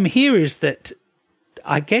the problem here is that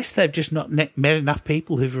I guess they've just not met enough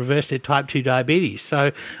people who've reversed their type 2 diabetes.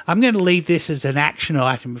 So I'm going to leave this as an action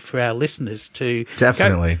item for our listeners to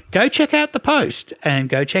Definitely go check out the post and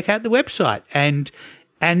go check out the website and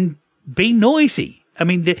be noisy. I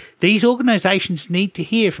mean, these organizations need to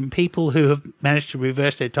hear from people who have managed to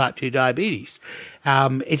reverse their type 2 diabetes.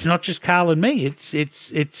 It's not just Carl and me.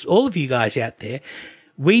 It's all of you guys out there.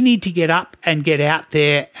 We need to get up and get out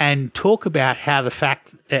there and talk about how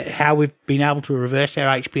how we've been able to reverse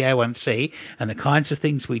our HbA1c and the kinds of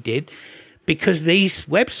things we did, because these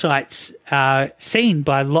websites are seen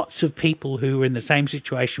by lots of people who were in the same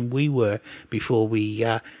situation we were before we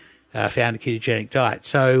found a ketogenic diet.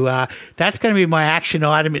 So that's going to be my action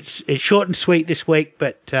item. It's short and sweet this week,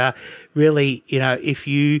 but really, if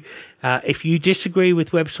you disagree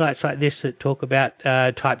with websites like this that talk about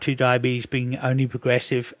type 2 diabetes being only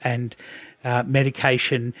progressive and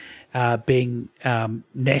medication being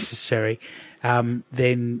necessary,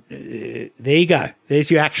 then there you go. There's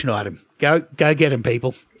your action item. Go get them,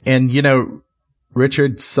 people. And,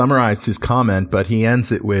 Richard summarized his comment, but he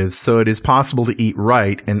ends it with, so it is possible to eat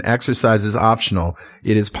right and exercise is optional.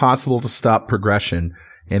 It is possible to stop progression,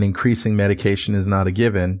 and increasing medication is not a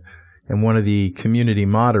given. And one of the community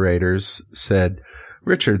moderators said,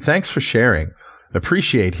 Richard, thanks for sharing.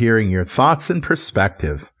 Appreciate hearing your thoughts and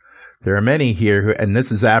perspective. There are many here who, and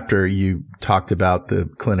this is after you talked about the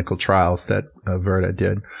clinical trials that Verta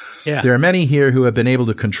did. Yeah. There are many here who have been able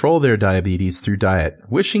to control their diabetes through diet.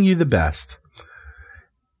 Wishing you the best.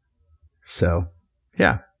 So,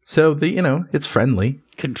 yeah. So it's friendly.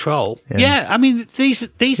 Control. And yeah. I mean, these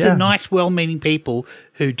are nice, well-meaning people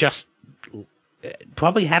who just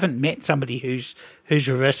probably haven't met somebody who's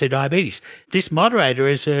reversed their diabetes. This moderator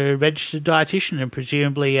is a registered dietitian and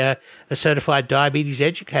presumably a certified diabetes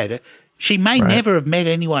educator. She may never have met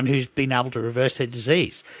anyone who's been able to reverse their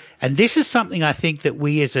disease. And this is something I think that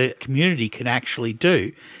we as a community can actually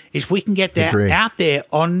do, is we can get out there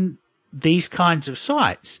on these kinds of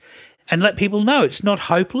sites and let people know it's not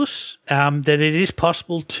hopeless, that it is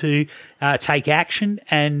possible to take action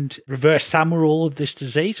and reverse some or all of this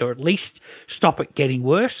disease, or at least stop it getting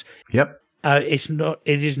worse. Yep. It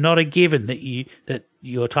is not a given that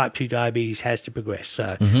your type 2 diabetes has to progress.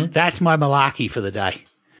 So that's my malarkey for the day.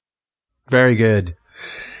 Very good.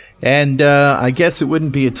 And I guess it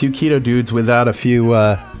wouldn't be a Two Keto Dudes without a few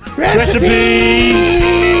recipes.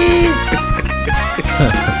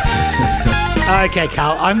 Okay,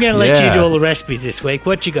 Carl, I'm going to let you do all the recipes this week.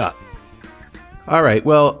 What you got? All right.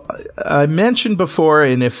 Well, I mentioned before,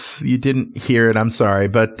 and if you didn't hear it, I'm sorry,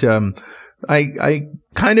 but I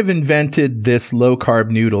kind of invented this low-carb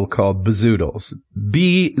noodle called Bzoodles,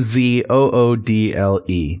 Bzoodle,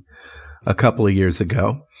 a couple of years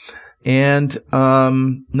ago. And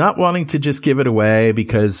not wanting to just give it away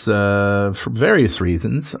because for various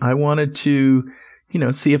reasons, I wanted to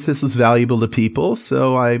see if this was valuable to people.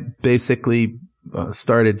 So I basically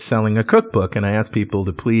started selling a cookbook, and I asked people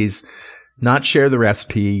to please not share the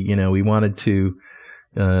recipe. We wanted to,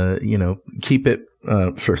 keep it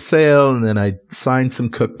for sale. And then I signed some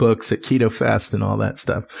cookbooks at Keto Fest and all that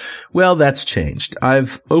stuff. Well, that's changed.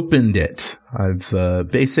 I've opened it. I've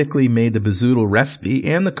basically made the Bzoodle recipe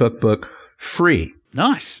and the cookbook free.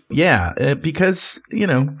 Nice. Yeah, because,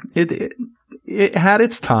 it had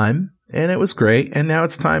its time. And it was great. And now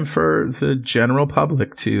it's time for the general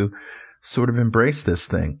public to sort of embrace this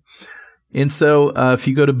thing. And so if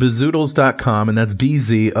you go to bzoodles.com, and that's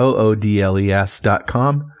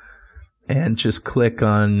BZOODLES.com, and just click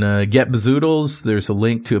on Get Bzoodles, there's a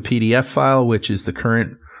link to a PDF file, which is the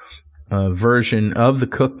current version of the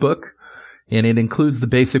cookbook. And it includes the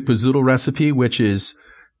basic Bzoodle recipe, which is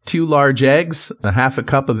 2 large eggs, a half a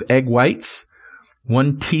cup of egg whites,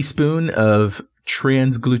 1 teaspoon of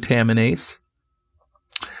transglutaminase,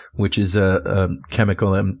 which is a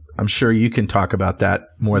chemical. I'm sure you can talk about that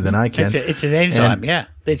more than I can. It's an enzyme,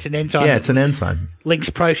 It's an enzyme. Yeah, it's an enzyme. Links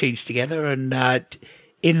proteins together, and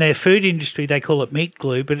in the food industry they call it meat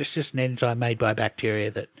glue, but it's just an enzyme made by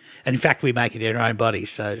bacteria and in fact we make it in our own bodies,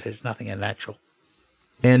 so there's nothing unnatural.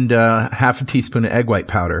 And half a teaspoon of egg white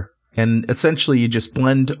powder. And essentially you just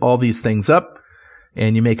blend all these things up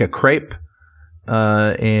and you make a crepe,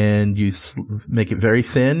 and you make it very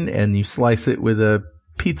thin and you slice it with a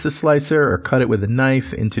pizza slicer or cut it with a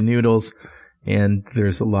knife into noodles. And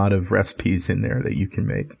there's a lot of recipes in there that you can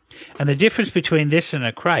make. And the difference between this and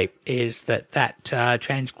a crepe is that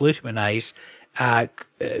transglutaminase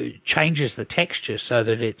changes the texture so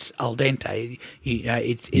that it's al dente.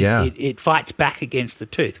 It fights back against the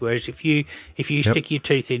tooth. Whereas if you stick your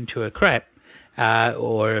tooth into a crepe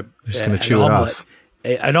or just going to chew it off.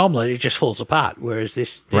 An omelette, it just falls apart. Whereas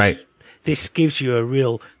this gives you a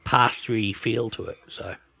real pastry feel to it.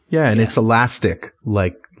 So. Yeah, and it's elastic,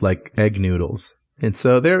 like egg noodles. And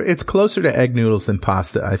so it's closer to egg noodles than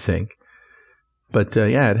pasta, I think. But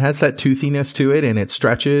it has that toothiness to it, and it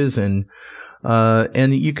stretches, and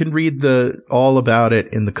you can read all about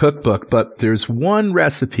it in the cookbook. But there's one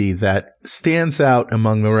recipe that stands out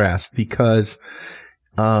among the rest because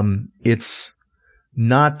it's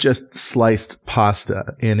not just sliced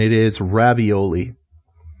pasta, and it is ravioli.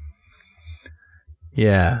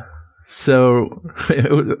 Yeah. So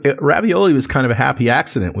ravioli was kind of a happy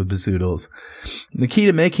accident with Bizzoodles. The key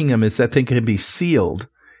to making them is that they can be sealed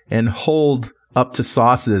and hold up to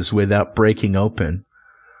sauces without breaking open.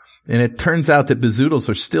 And it turns out that Bizzoodles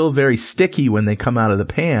are still very sticky when they come out of the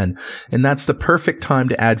pan, and that's the perfect time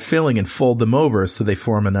to add filling and fold them over so they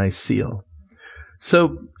form a nice seal.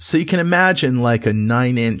 So you can imagine like a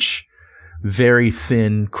 9-inch, very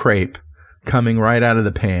thin crepe coming right out of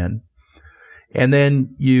the pan. And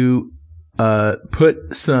then you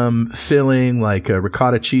put some filling like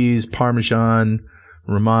ricotta cheese, Parmesan,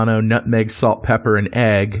 Romano, nutmeg, salt, pepper, and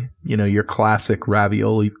egg, your classic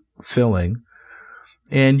ravioli filling.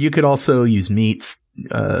 And you could also use meats,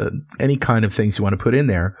 any kind of things you want to put in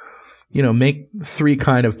there. Make 3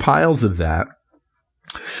 kind of piles of that.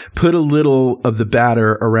 Put a little of the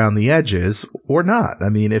batter around the edges or not. I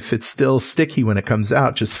mean, if it's still sticky when it comes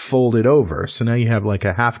out, just fold it over. So now you have like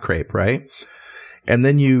a half crepe, right? And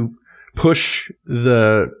then you push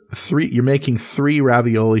you're making 3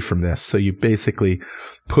 ravioli from this. So you basically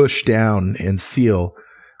push down and seal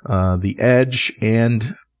the edge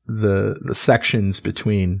and the sections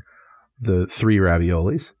between the 3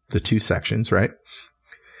 raviolis, the 2 sections, right?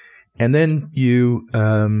 And then you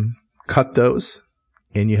cut those,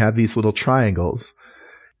 and you have these little triangles.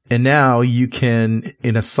 And now you can,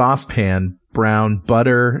 in a saucepan, brown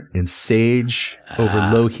butter and sage over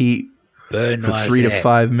low heat for 3 to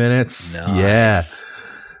 5 minutes. Nice. Yeah.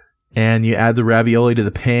 And you add the ravioli to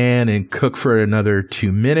the pan and cook for another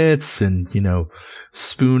 2 minutes, and,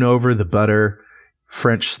 spoon over the butter,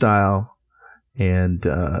 French style, and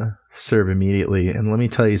serve immediately. And let me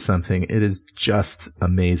tell you something. It is just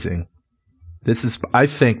amazing. This is, I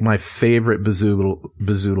think, my favorite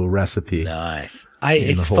Bizzoodle recipe. Nice.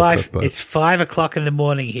 It's 5 o'clock in the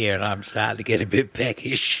morning here, and I'm starting to get a bit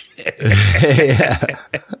peckish. Yeah.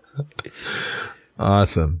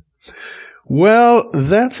 Awesome. Well,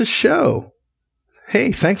 that's a show.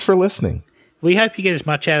 Hey, thanks for listening. We hope you get as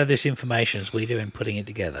much out of this information as we do in putting it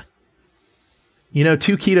together.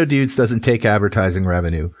 Two Keto Dudes doesn't take advertising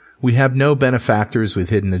revenue. We have no benefactors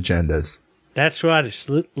with hidden agendas. That's right. It's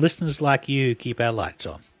listeners like you who keep our lights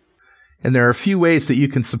on. And there are a few ways that you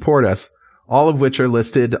can support us, all of which are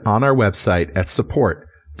listed on our website at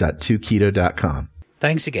support.2keto.com.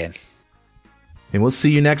 Thanks again. And we'll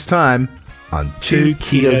see you next time on Two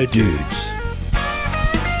Keto Dudes.